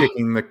whole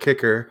kicking the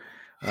kicker,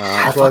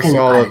 plus fucking-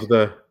 all of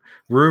the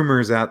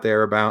rumors out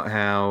there about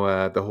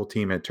how the whole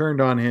team had turned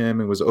on him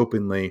and was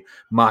openly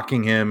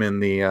mocking him in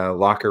the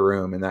locker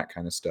room and that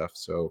kind of stuff.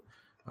 So,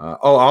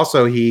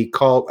 also he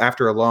called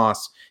after a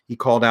loss. He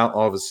called out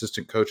all of his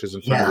assistant coaches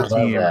in front Yeah, I of the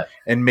love team that.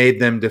 and made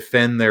them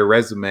defend their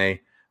resume.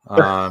 Call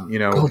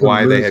them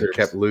Why they had losers.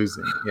 kept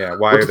losing. Yeah,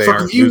 why What the they fuck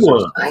aren't do you losers.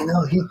 want? I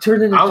know he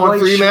turned into. I won Dwight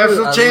 3 Schrute. I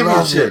national love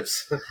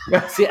championships.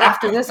 it. See,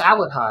 after this, I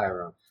would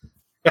hire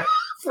him.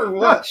 For That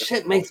what?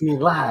 shit makes me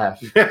laugh.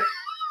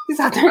 He's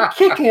out there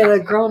kicking at a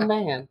grown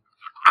man.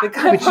 The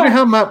guy, Did you know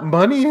how much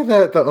money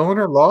that the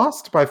owner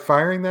lost by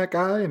firing that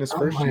guy in his oh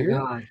first my year?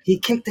 god, he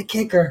kicked the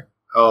kicker.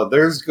 Oh,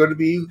 there's going to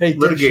be Hey, dipshit,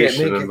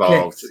 litigation make your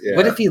involved. kicks. Yeah.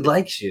 What if he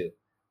likes you?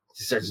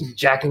 He starts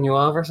jacking you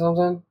off or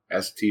something?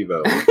 Ask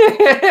Tebow.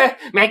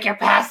 Make your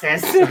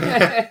passes.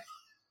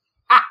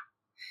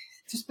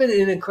 Just been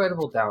an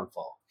incredible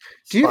downfall.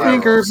 Do you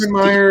think Spiral. Urban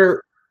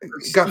Meyer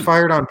got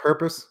fired on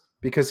purpose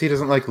because he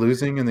doesn't like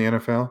losing in the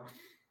NFL?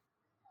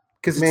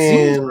 Because it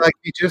seems Man. like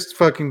he just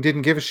fucking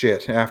didn't give a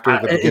shit after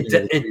the beginning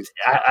of the season.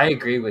 I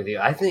agree with you.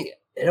 I think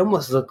it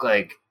almost looked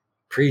like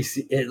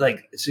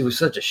it was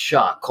such a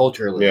shock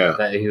culturally Yeah.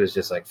 that he was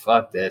just like,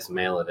 "Fuck this,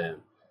 mail it in."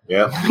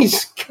 Yeah.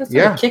 He's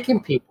Yeah.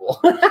 kicking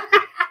people,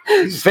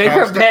 He's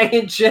finger passed-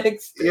 banging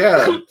chicks.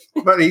 Yeah.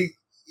 But he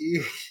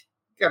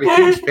got a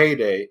huge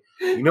payday.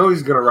 You know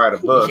he's going to write a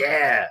book.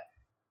 Yeah,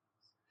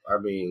 I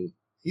mean,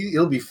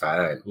 he'll be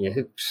fine. yeah.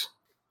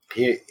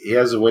 He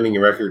has a winning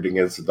record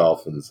against the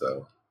Dolphins,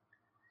 though.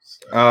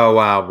 So, Oh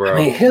wow, bro! I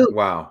mean, he'll-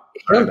 Wow,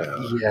 I know.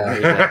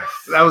 Yeah.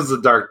 That was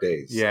the dark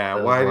days. yeah.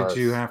 That Why was-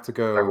 did you have to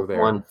go Number there?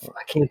 one,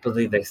 I can't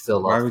believe they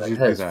still Why lost. would That you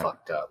do That is that?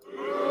 fucked up.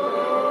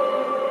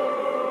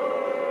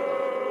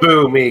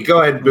 Boo me.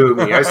 Go ahead and boo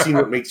me. I seen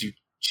what makes you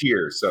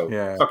cheer, so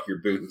Yeah. fuck your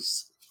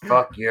boos.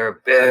 Fuck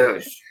your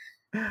booze.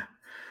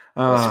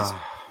 Well,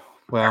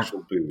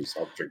 Actual boos.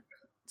 I'll drink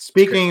that.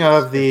 speaking Christmas.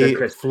 of It's the their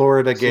Christmas.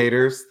 Florida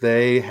Gators,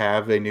 they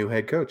have a new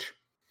head coach.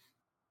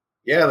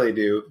 Yeah, they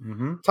do.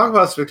 Hmm Talk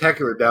about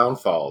spectacular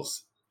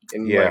downfalls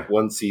in Yeah. like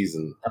one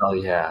season. Oh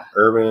yeah.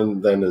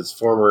 Urban, then his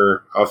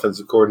former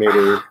offensive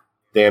coordinator,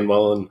 Dan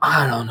Mullen.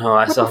 I don't know.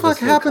 I What saw the fuck this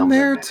thing happened coming,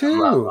 there, man. I'm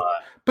not too? lying.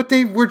 But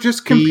they were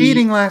just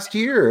competing last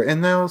year,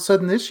 and then all of a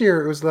sudden this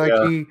year it was like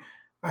Yeah.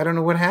 I don't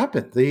know what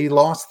happened. They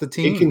lost the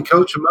He team. can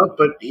coach him up,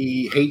 but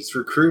he hates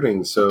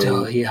recruiting. So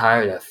Dude, he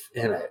hired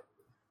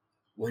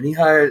when he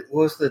hired,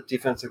 what was the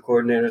defensive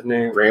coordinator's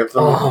name?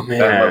 Grantham, Oh, that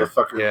man.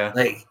 motherfucker. Yeah.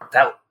 Like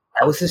that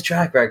was his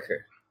track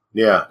record.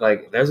 Yeah.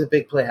 Like there's a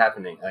big play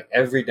happening, like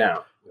every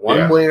down. One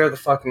Yeah. way or the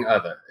fucking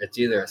other. It's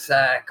either a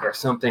sack or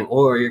something,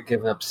 or you're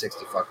giving up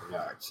 60 fucking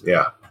yards.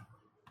 Yeah.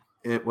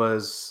 It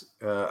was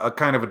a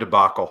kind of a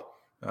debacle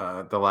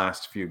the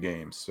last few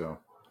games. So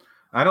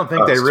I don't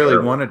think Oh, they it's really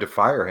terrible. wanted to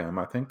fire him.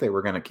 I think they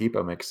were going to keep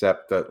him,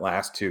 except that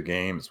last 2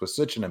 games was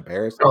such an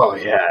embarrassment. Oh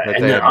yeah. That And they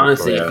then had no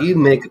honestly, choice. if you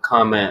make a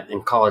comment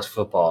in college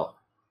football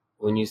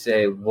when you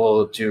say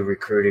we'll do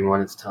recruiting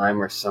when it's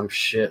time or some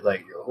shit,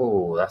 like,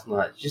 oh, that's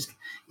not just.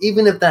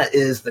 Even if that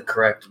is the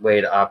correct way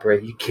to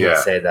operate, you can't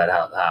say that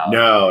out loud.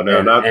 No,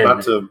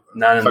 not to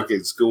not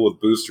fucking school with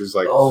boosters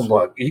like. Oh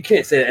my! You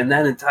can't say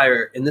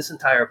that in this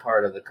entire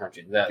part of the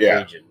country, that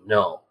region.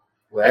 No,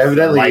 well,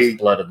 evidently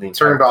blood of the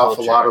turned off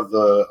culture.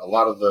 a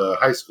lot of the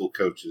high school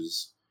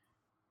coaches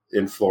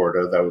in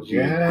Florida. That would be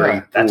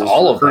great. That's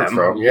all of them.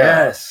 From.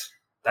 Yes,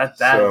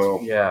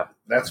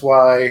 that's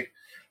why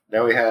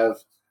now we have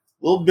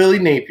little Billy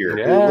Napier,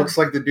 who looks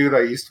like the dude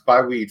I used to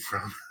buy weed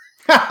from.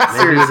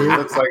 Seriously,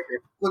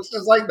 looks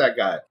just like that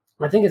guy.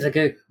 I think it's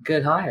a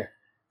good hire.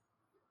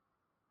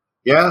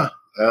 Yeah,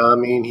 I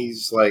mean,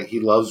 he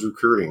loves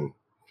recruiting,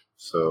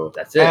 so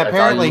that's it.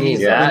 Apparently,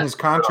 he's in his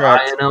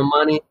contract.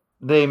 Money.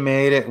 They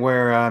made it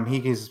where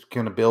he's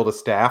going to build a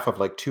staff of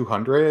like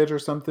 200 or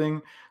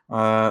something,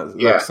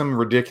 like some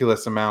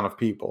ridiculous amount of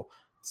people.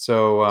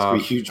 So it's gonna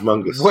be huge,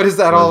 humongous. What is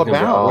that all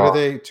about? What are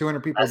they 200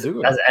 people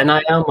doing? That's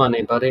NIL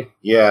money, buddy.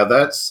 Yeah,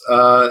 that's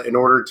in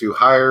order to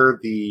hire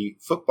the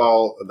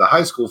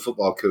high school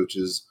football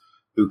coaches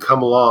who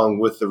come along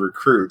with the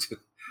recruit.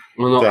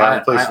 Well, no,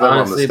 I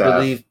honestly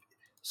believe.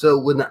 So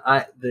when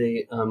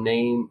the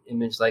name,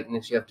 image,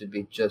 likeness, you have to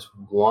be just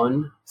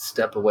one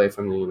step away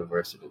from the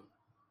university.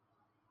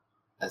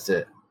 That's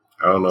it.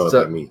 I don't know what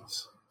that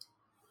means.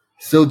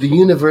 So the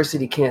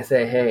university can't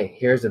say, "Hey,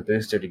 here's a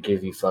booster to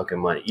give you fucking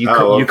money. You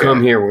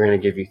come here, we're going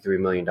to give you $3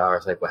 million,"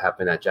 like what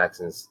happened at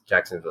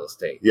Jacksonville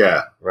State.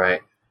 Yeah,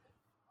 right.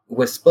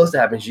 What's supposed to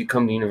happen is you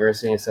come to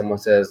university and someone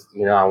says,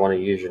 I want to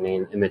use your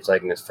name, image,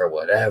 likeness for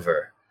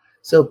whatever.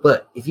 So,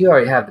 but if you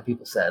already have the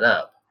people set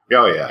up,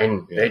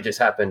 and they just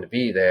happen to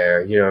be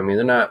there, you know what I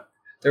mean?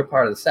 They're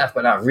part of the staff,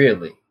 but not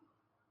really.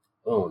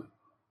 Boom.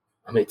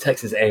 I mean,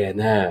 Texas A&M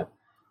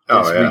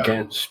this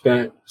weekend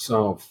spent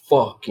some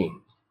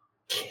fucking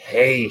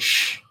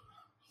cash.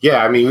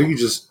 Yeah, I mean, we could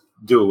just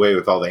do away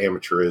with all the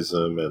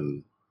amateurism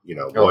and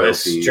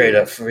loyalty. Straight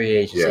up free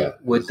agency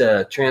with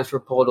the transfer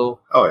portal.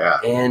 Oh yeah,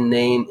 and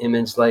name,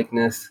 image,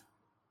 likeness.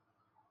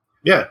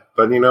 Yeah,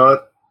 but you know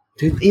what?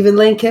 Dude, even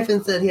Lane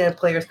Kiffin said he had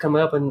players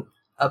coming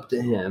up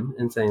to him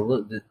and saying,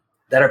 "Look,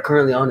 that are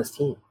currently on his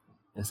team,"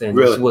 and saying,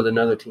 "This is what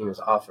another team has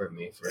offered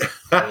me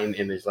for name,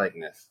 image,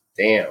 likeness."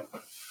 Damn.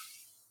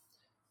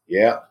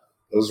 Yeah,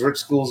 those rich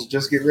schools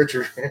just get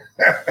richer.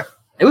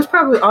 It was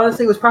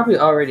probably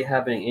already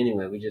happening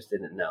anyway. We just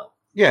didn't know.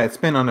 Yeah, it's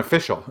been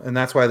unofficial, and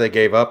that's why they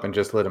gave up and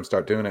just let him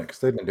start doing it, because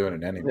they've been doing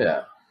it anyway.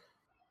 Yeah.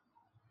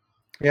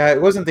 Yeah,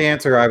 it wasn't the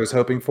answer I was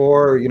hoping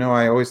for.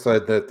 I always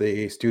thought that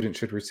the student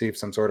should receive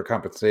some sort of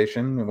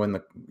compensation when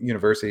the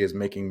university is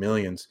making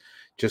millions.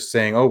 Just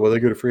saying, oh, well, they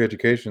get a free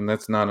education,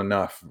 that's not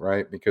enough,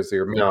 right? Because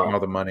they're making all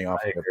the money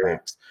off of their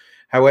backs.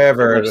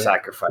 However,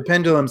 the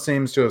pendulum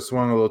seems to have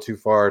swung a little too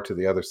far to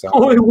the other side.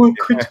 Oh, it went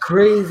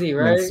crazy,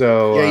 right? And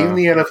so, even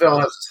the NFL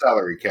has a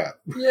salary cap.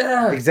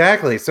 Yeah,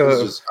 exactly. So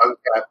it's just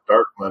uncapped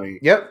dark money.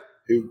 Yep.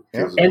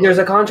 And there's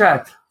a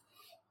contract.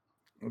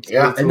 And the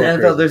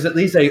NFL, there's at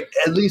least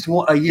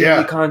a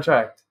yearly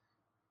contract.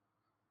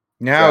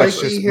 Now it's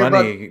just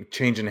money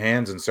changing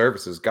hands and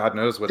services. God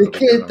knows what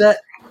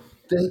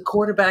the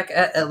quarterback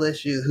at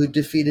LSU who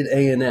defeated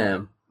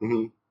A&M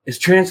is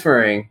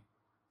transferring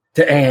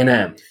to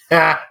A&M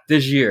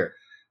this year.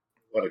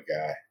 What a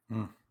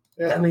guy!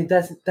 Yeah. I mean,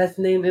 that's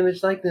name,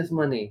 image, likeness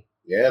money.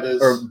 Yeah, it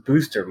is. Or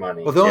booster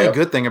money. Well, the only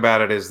good thing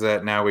about it is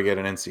that now we get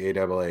an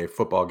NCAA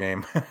football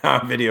game,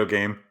 video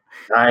game.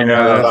 I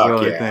know. That's the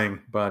only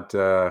thing. But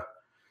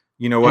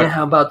you know what? And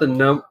how about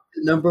the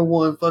number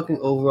one fucking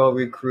overall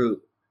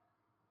recruit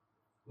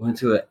went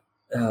to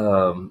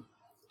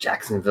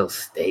Jacksonville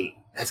State?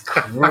 That's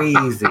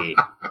crazy.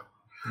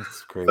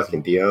 That's crazy.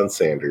 Fucking Deion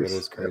Sanders. That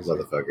is crazy.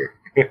 That motherfucker.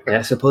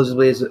 Yeah,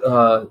 supposedly it's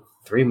 $3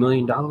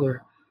 million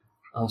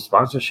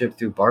sponsorship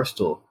through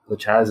Barstool,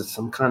 which has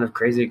some kind of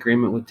crazy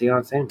agreement with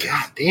Deion Sanders.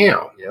 God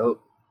damn. Yep.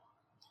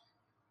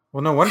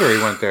 Well, no wonder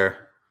he went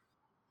there.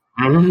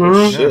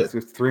 Mm-hmm. Shit.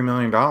 $3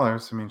 million. I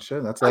mean,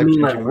 shit. That's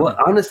what?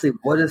 Honestly,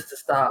 what is to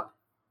stop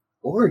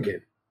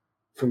Oregon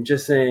from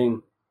just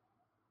saying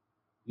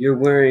you're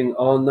wearing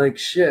all Nike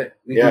shit?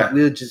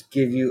 We'll just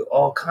give you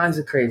all kinds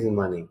of crazy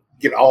money.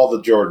 Get all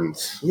the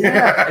Jordans.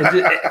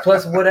 Yeah.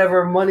 Plus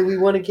whatever money we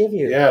want to give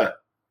you. Yeah.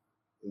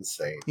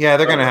 Insane. Yeah,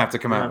 they're going to have to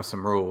come out with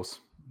some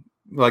rules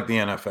like the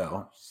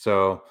NFL.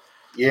 So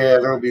yeah,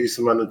 there will be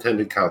some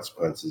unintended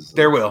consequences.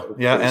 There will.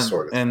 Yeah,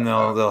 and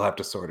they'll have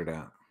to sort it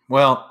out.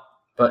 Well,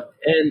 but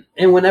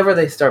and whenever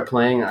they start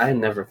playing, I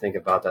never think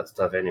about that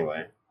stuff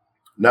anyway.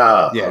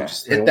 Nah,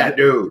 just hit that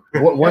dude.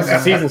 Once the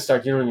season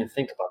starts, you don't even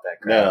think about that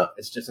crap. No.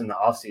 It's just in the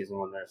off season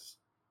when there's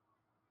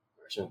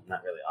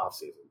not really off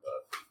season,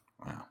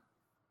 but wow.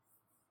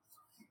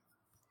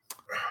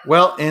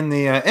 Well, in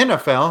the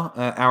NFL,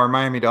 our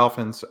Miami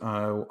Dolphins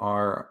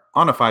are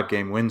on a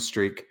 5-game win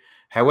streak.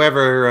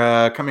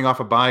 However, coming off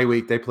a bye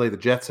week, they play the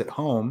Jets at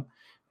home.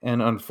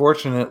 And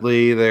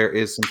unfortunately, there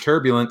is some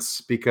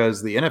turbulence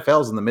because the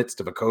NFL is in the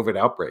midst of a COVID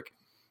outbreak.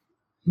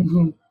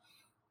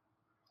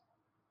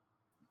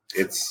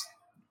 It's,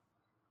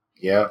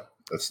 yeah.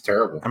 That's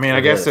terrible. I mean, I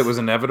guess it was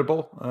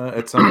inevitable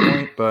at some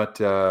point,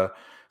 but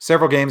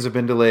several games have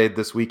been delayed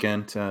this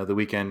weekend, the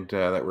weekend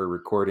that we're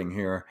recording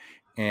here.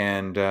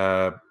 And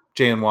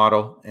Jalen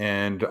Waddle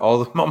and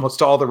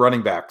almost all the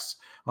running backs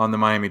on the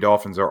Miami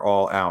Dolphins are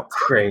all out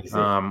Crazy.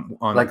 on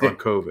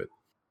COVID.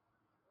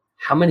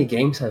 How many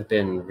games have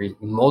been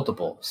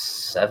multiple?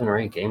 7 or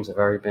 8 games have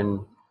already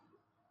been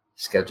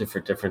scheduled for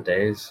different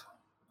days.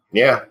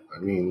 Yeah, I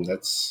mean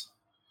it's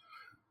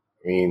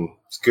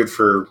good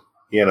for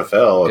the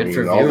NFL. Good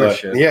for all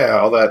viewership.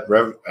 all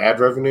that ad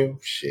revenue,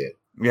 shit.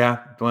 Yeah,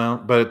 well,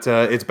 but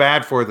it's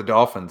bad for the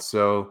Dolphins.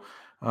 So,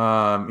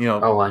 I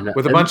know.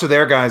 with a bunch of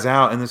their guys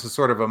out, and this is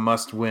sort of a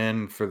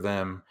must-win for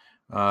them.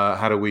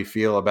 How do we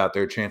feel about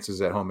their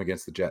chances at home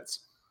against the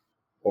Jets?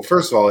 Well,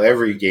 first of all,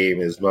 every game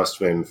is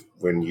must-win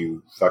when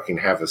you fucking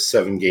have a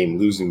 7-game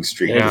losing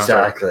streak.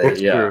 Exactly.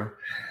 Yeah. True.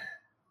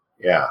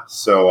 Yeah.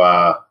 So,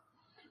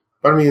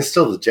 but I mean, it's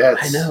still the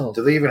Jets. I know.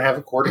 Do they even have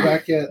a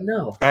quarterback yet?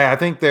 No. I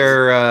think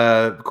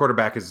their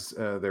quarterback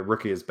their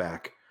rookie is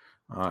back.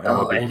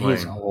 And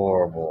he's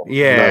horrible.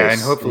 Yeah, Nice.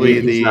 and hopefully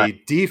the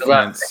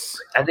defense.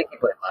 I think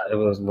it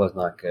was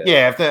not good.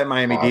 Yeah, if that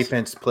Miami Awesome.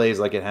 defense plays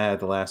like it had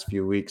the last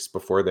few weeks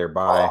before their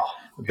bye,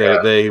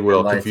 yeah. they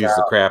will Lights confuse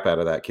the out. crap out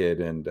of that kid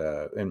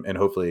and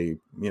hopefully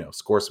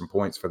score some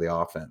points for the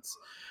offense.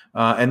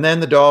 And then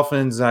the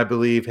Dolphins, I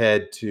believe,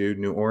 head to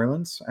New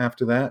Orleans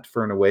after that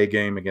for an away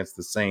game against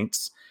the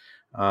Saints.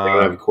 They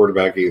don't have a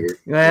quarterback either.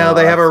 Well, No,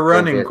 they have a I think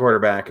running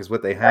quarterback is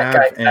what they have,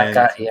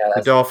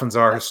 the Dolphins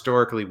are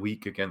historically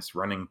weak against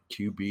running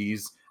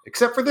QBs,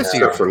 except for this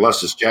year. Except for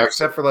Luscious Jackson.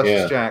 Except for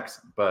Luscious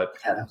Jackson, but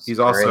he's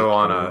also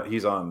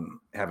on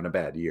having a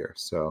bad year.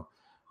 So,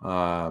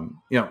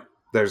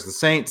 there's the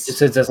Saints. It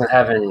just doesn't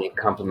have any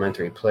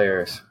complementary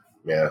players.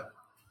 Yeah.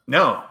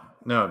 No,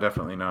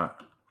 definitely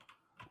not.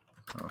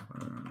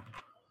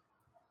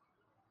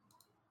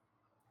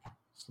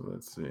 So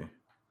let's see.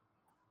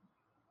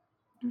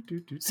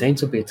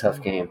 Saints will be a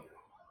tough game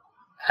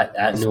at New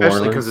Orleans.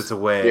 Especially because it's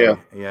away.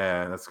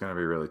 Yeah. That's going to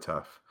be really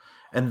tough.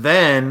 And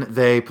then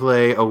they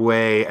play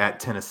away at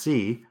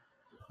Tennessee.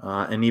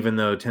 And even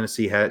though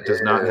Tennessee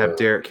does not have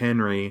Derrick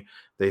Henry,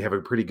 they have a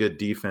pretty good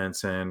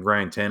defense, and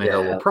Ryan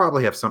Tannehill will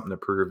probably have something to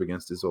prove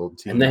against his old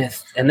team.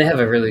 And they have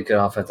a really good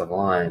offensive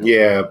line.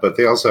 Yeah, but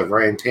they also have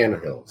Ryan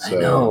Tannehill. So.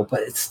 I know, but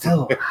it's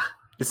still...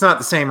 It's not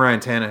the same Ryan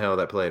Tannehill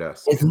that played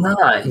us. It's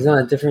not. He's on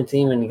a different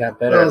team, and he got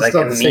better. Well, it's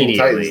not the same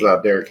Titans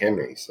without Derrick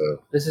Henry.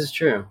 So this is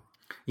true.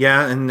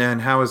 Yeah, and then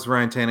how is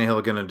Ryan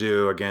Tannehill going to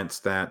do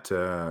against that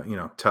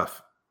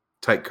tough,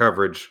 tight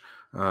coverage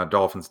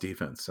Dolphins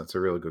defense? That's a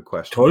really good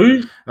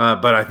question.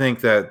 But I think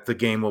that the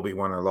game will be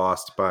won or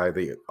lost by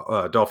the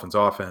Dolphins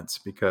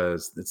offense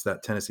because it's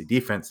that Tennessee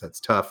defense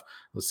that's tough.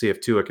 Let's see if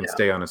Tua can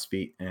stay on his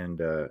feet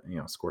and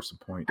score some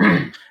points.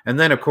 And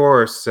then of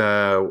course.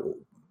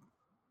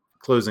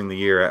 Closing the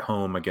year at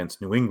home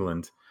against New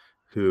England,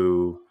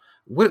 who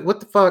what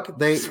the fuck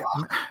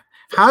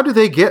how do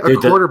they get a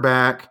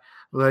quarterback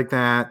like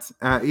that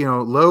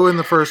low in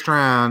the first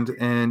round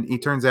and he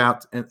turns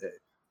out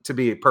to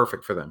be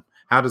perfect for them?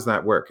 How does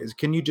that work?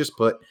 Can you just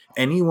put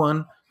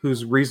anyone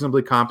who's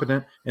reasonably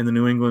competent in the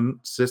New England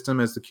system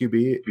as the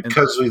QB?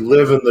 Because we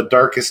live in the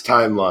darkest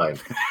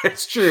timeline.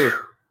 It's true.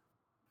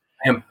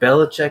 And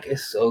Belichick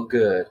is so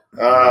good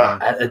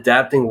at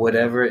adapting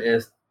whatever it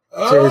is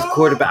to his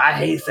quarterback. I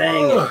hate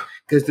saying it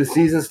because the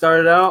season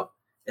started out,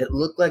 it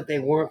looked like they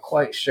weren't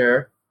quite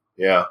sure.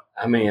 Yeah.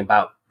 I mean,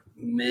 about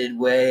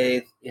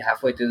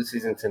halfway through the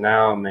season to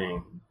now,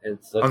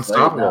 it's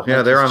unstoppable. Like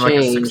yeah, they're on like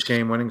a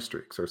 6-game winning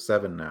streaks or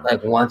 7 now.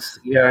 Like once,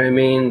 you know what I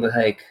mean?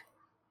 Like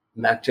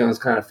Mac Jones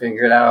kind of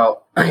figured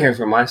out, here's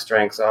where my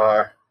strengths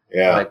are.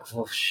 Yeah. Like,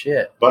 well,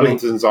 shit.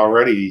 Buddington's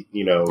already,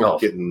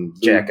 getting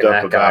jacking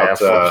up that guy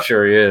about up.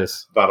 Sure he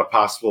is. About a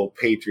possible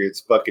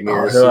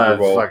Patriots-Buccaneers Super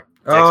Bowl.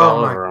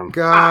 Oh my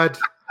God.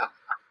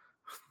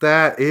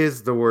 That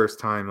is the worst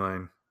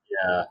timeline.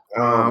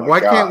 Yeah. Why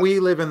can't we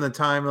live in the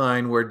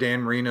timeline where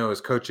Dan Marino is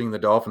coaching the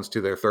Dolphins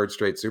to their 3rd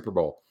straight Super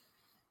Bowl?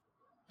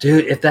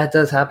 Dude, if that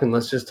does happen,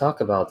 let's just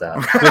talk about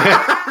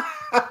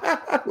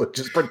that. We'll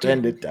just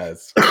pretend it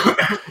does.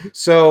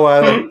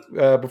 So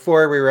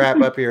before we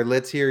wrap up here,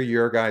 let's hear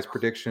your guys'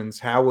 predictions.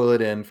 How will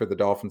it end for the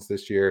Dolphins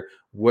this year?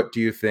 What do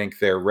you think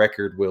their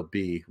record will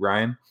be?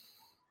 Ryan?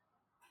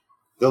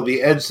 They'll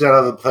be edged out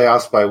of the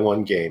playoffs by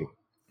 1 game.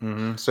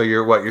 Mm-hmm. So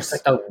you're what?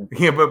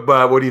 Yeah,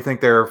 but what do you think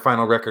their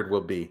final record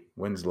will be?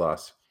 Wins,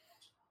 loss?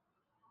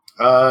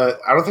 I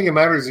don't think it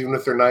matters even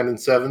if they're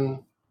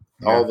 9-7.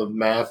 Yeah. All the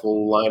math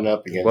will line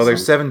up against. Well,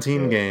 there's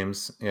 17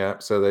 games. Yeah,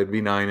 so they'd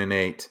be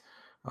 9-8.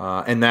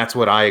 And that's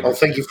what I agree. Oh,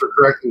 thank you for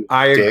correcting.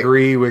 I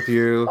agree with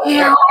you.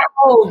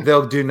 Oh.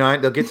 They'll do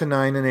 9. They'll get to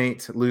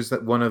 9-8. Lose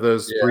one of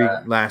those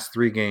last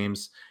 3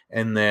 games,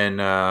 and then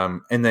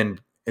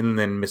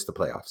miss the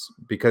playoffs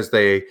because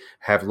they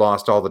have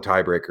lost all the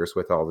tiebreakers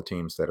with all the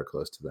teams that are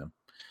close to them.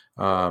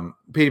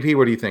 PDP,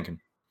 what are you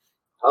thinking?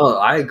 Oh,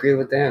 I agree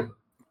with Dan.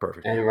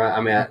 Perfect. And I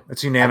mean,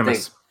 it's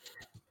unanimous.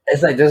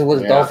 It's like this is what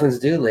the Dolphins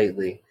do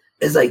lately.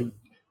 It's like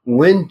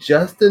win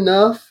just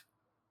enough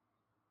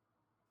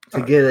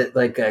to get it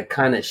like a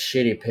kind of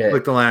shitty pick.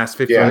 Like the last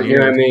 15 Yeah, years. you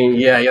know what I mean?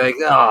 Yeah, you're like,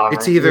 oh,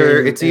 It's man, either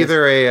man, it's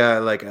either a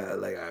like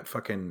a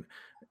fucking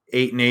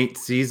 8-8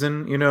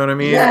 season, you know what I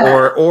mean?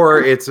 Yeah.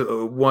 Or it's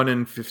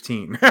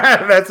 1-15.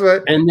 That's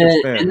what. and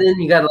it's then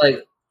been. you gotta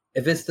like,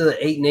 if it's the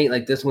 8-8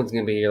 like this one's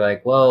gonna be, you're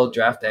like, well,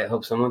 draft day.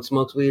 Hope someone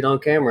smokes weed on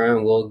camera,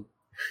 and we'll.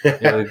 You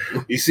know,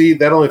 You see,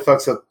 that only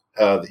fucks up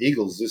the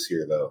Eagles this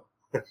year, though.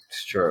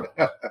 it's true.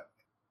 You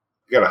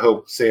gotta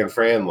hope San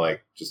Fran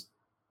like just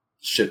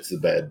shits the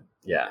bed.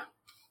 Yeah,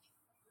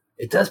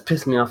 it does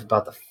piss me off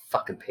about the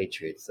fucking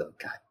Patriots, though.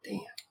 God damn.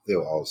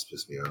 They'll always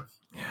piss me off.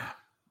 Yeah,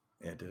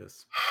 it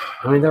is.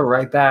 I mean, they're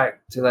right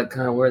back to like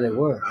kind of where they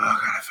were. Oh god,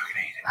 I fucking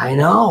hate I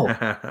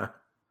know.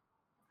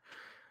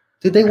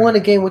 Dude, they won a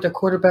game with their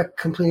quarterback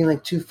completing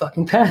like 2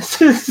 fucking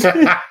passes. it.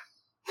 Like,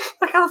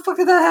 how the fuck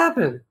did that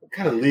happen? What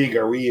kind of league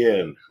are we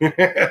in?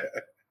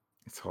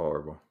 It's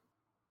horrible.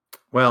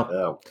 Well,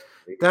 No.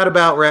 that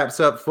about wraps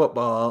up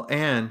football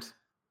and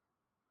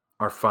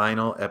our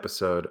final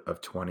episode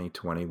of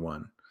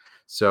 2021.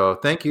 So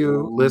thank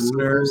you,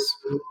 listeners,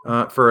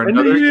 for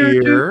another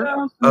year,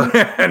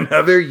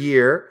 another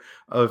year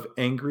of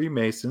Angry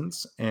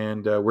Masons,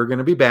 and we're going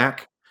to be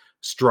back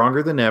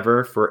stronger than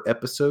ever for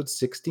episode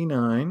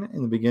 69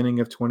 in the beginning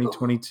of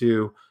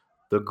 2022.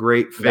 The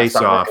great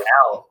face-off,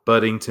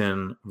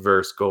 Buddington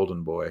versus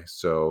Golden Boy.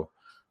 So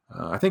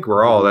I think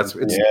we're all it's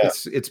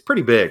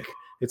pretty big.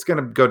 It's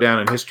going to go down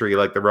in history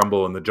like the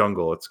Rumble in the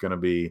Jungle. It's going to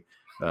be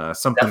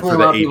something Definitely for a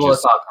the lot of people are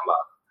ages. talking about.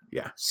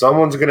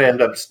 Someone's gonna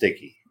end up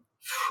sticky.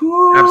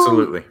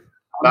 Absolutely.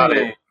 Not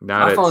it.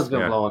 Not My it. phone's been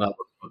Yeah. blowing up.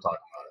 We're talking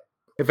about it.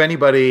 If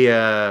anybody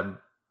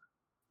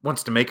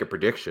wants to make a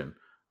prediction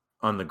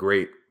on the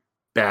great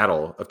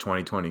battle of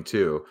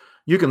 2022,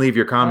 you can leave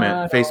your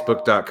comment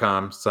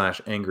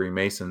facebook.com/Angry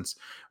Masons.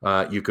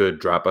 You could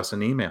drop us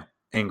an email,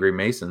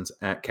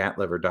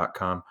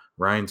 angrymasons@catlever.com.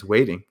 Ryan's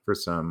waiting for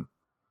some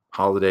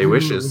holiday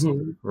wishes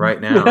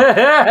right now.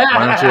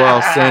 Why don't you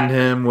all send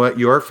him what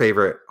your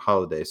favorite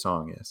holiday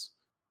song is?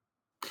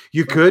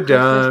 You could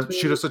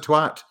shoot us a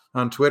twat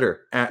on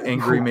Twitter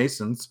 @Angry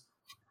Masons.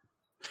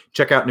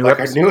 Check out new Like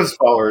our episodes. newest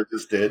follower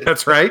just did.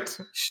 That's right.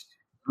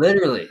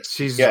 Literally.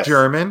 She's Yes.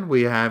 German.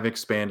 We have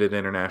expanded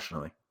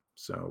internationally.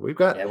 So we've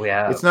got, Yeah, we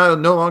have. it's no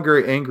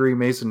longer Angry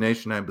Mason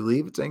Nation. I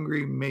believe it's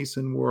Angry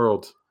Mason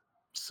World.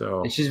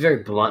 So And she's very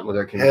blunt with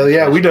her Hell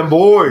yeah, we done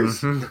boys.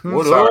 Mhm.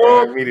 What Sorry,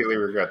 I immediately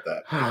regret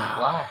that.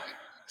 Why?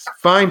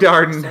 find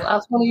our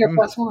That's one of your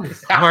best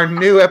ones. our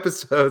new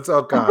episodes.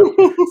 Oh God.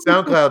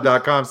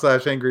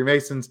 SoundCloud.com/Angry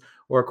Masons,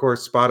 or of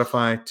course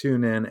Spotify,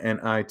 TuneIn, and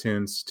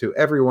iTunes. To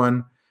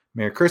everyone,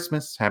 Merry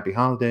Christmas, Happy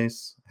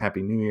Holidays,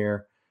 Happy New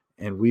Year,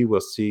 and we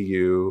will see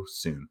you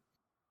soon.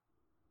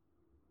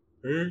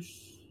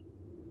 Peace.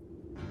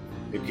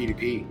 Hey,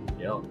 PDP,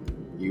 Yo.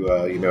 you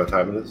know what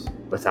time it is?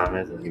 What time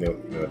is it? You know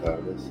what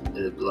time it is?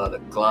 Is it blood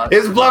o'clock?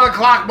 It's blood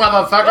o'clock,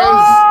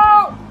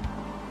 motherfuckers!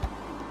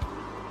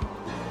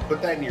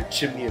 Put that in your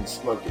chimney and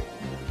smoke it.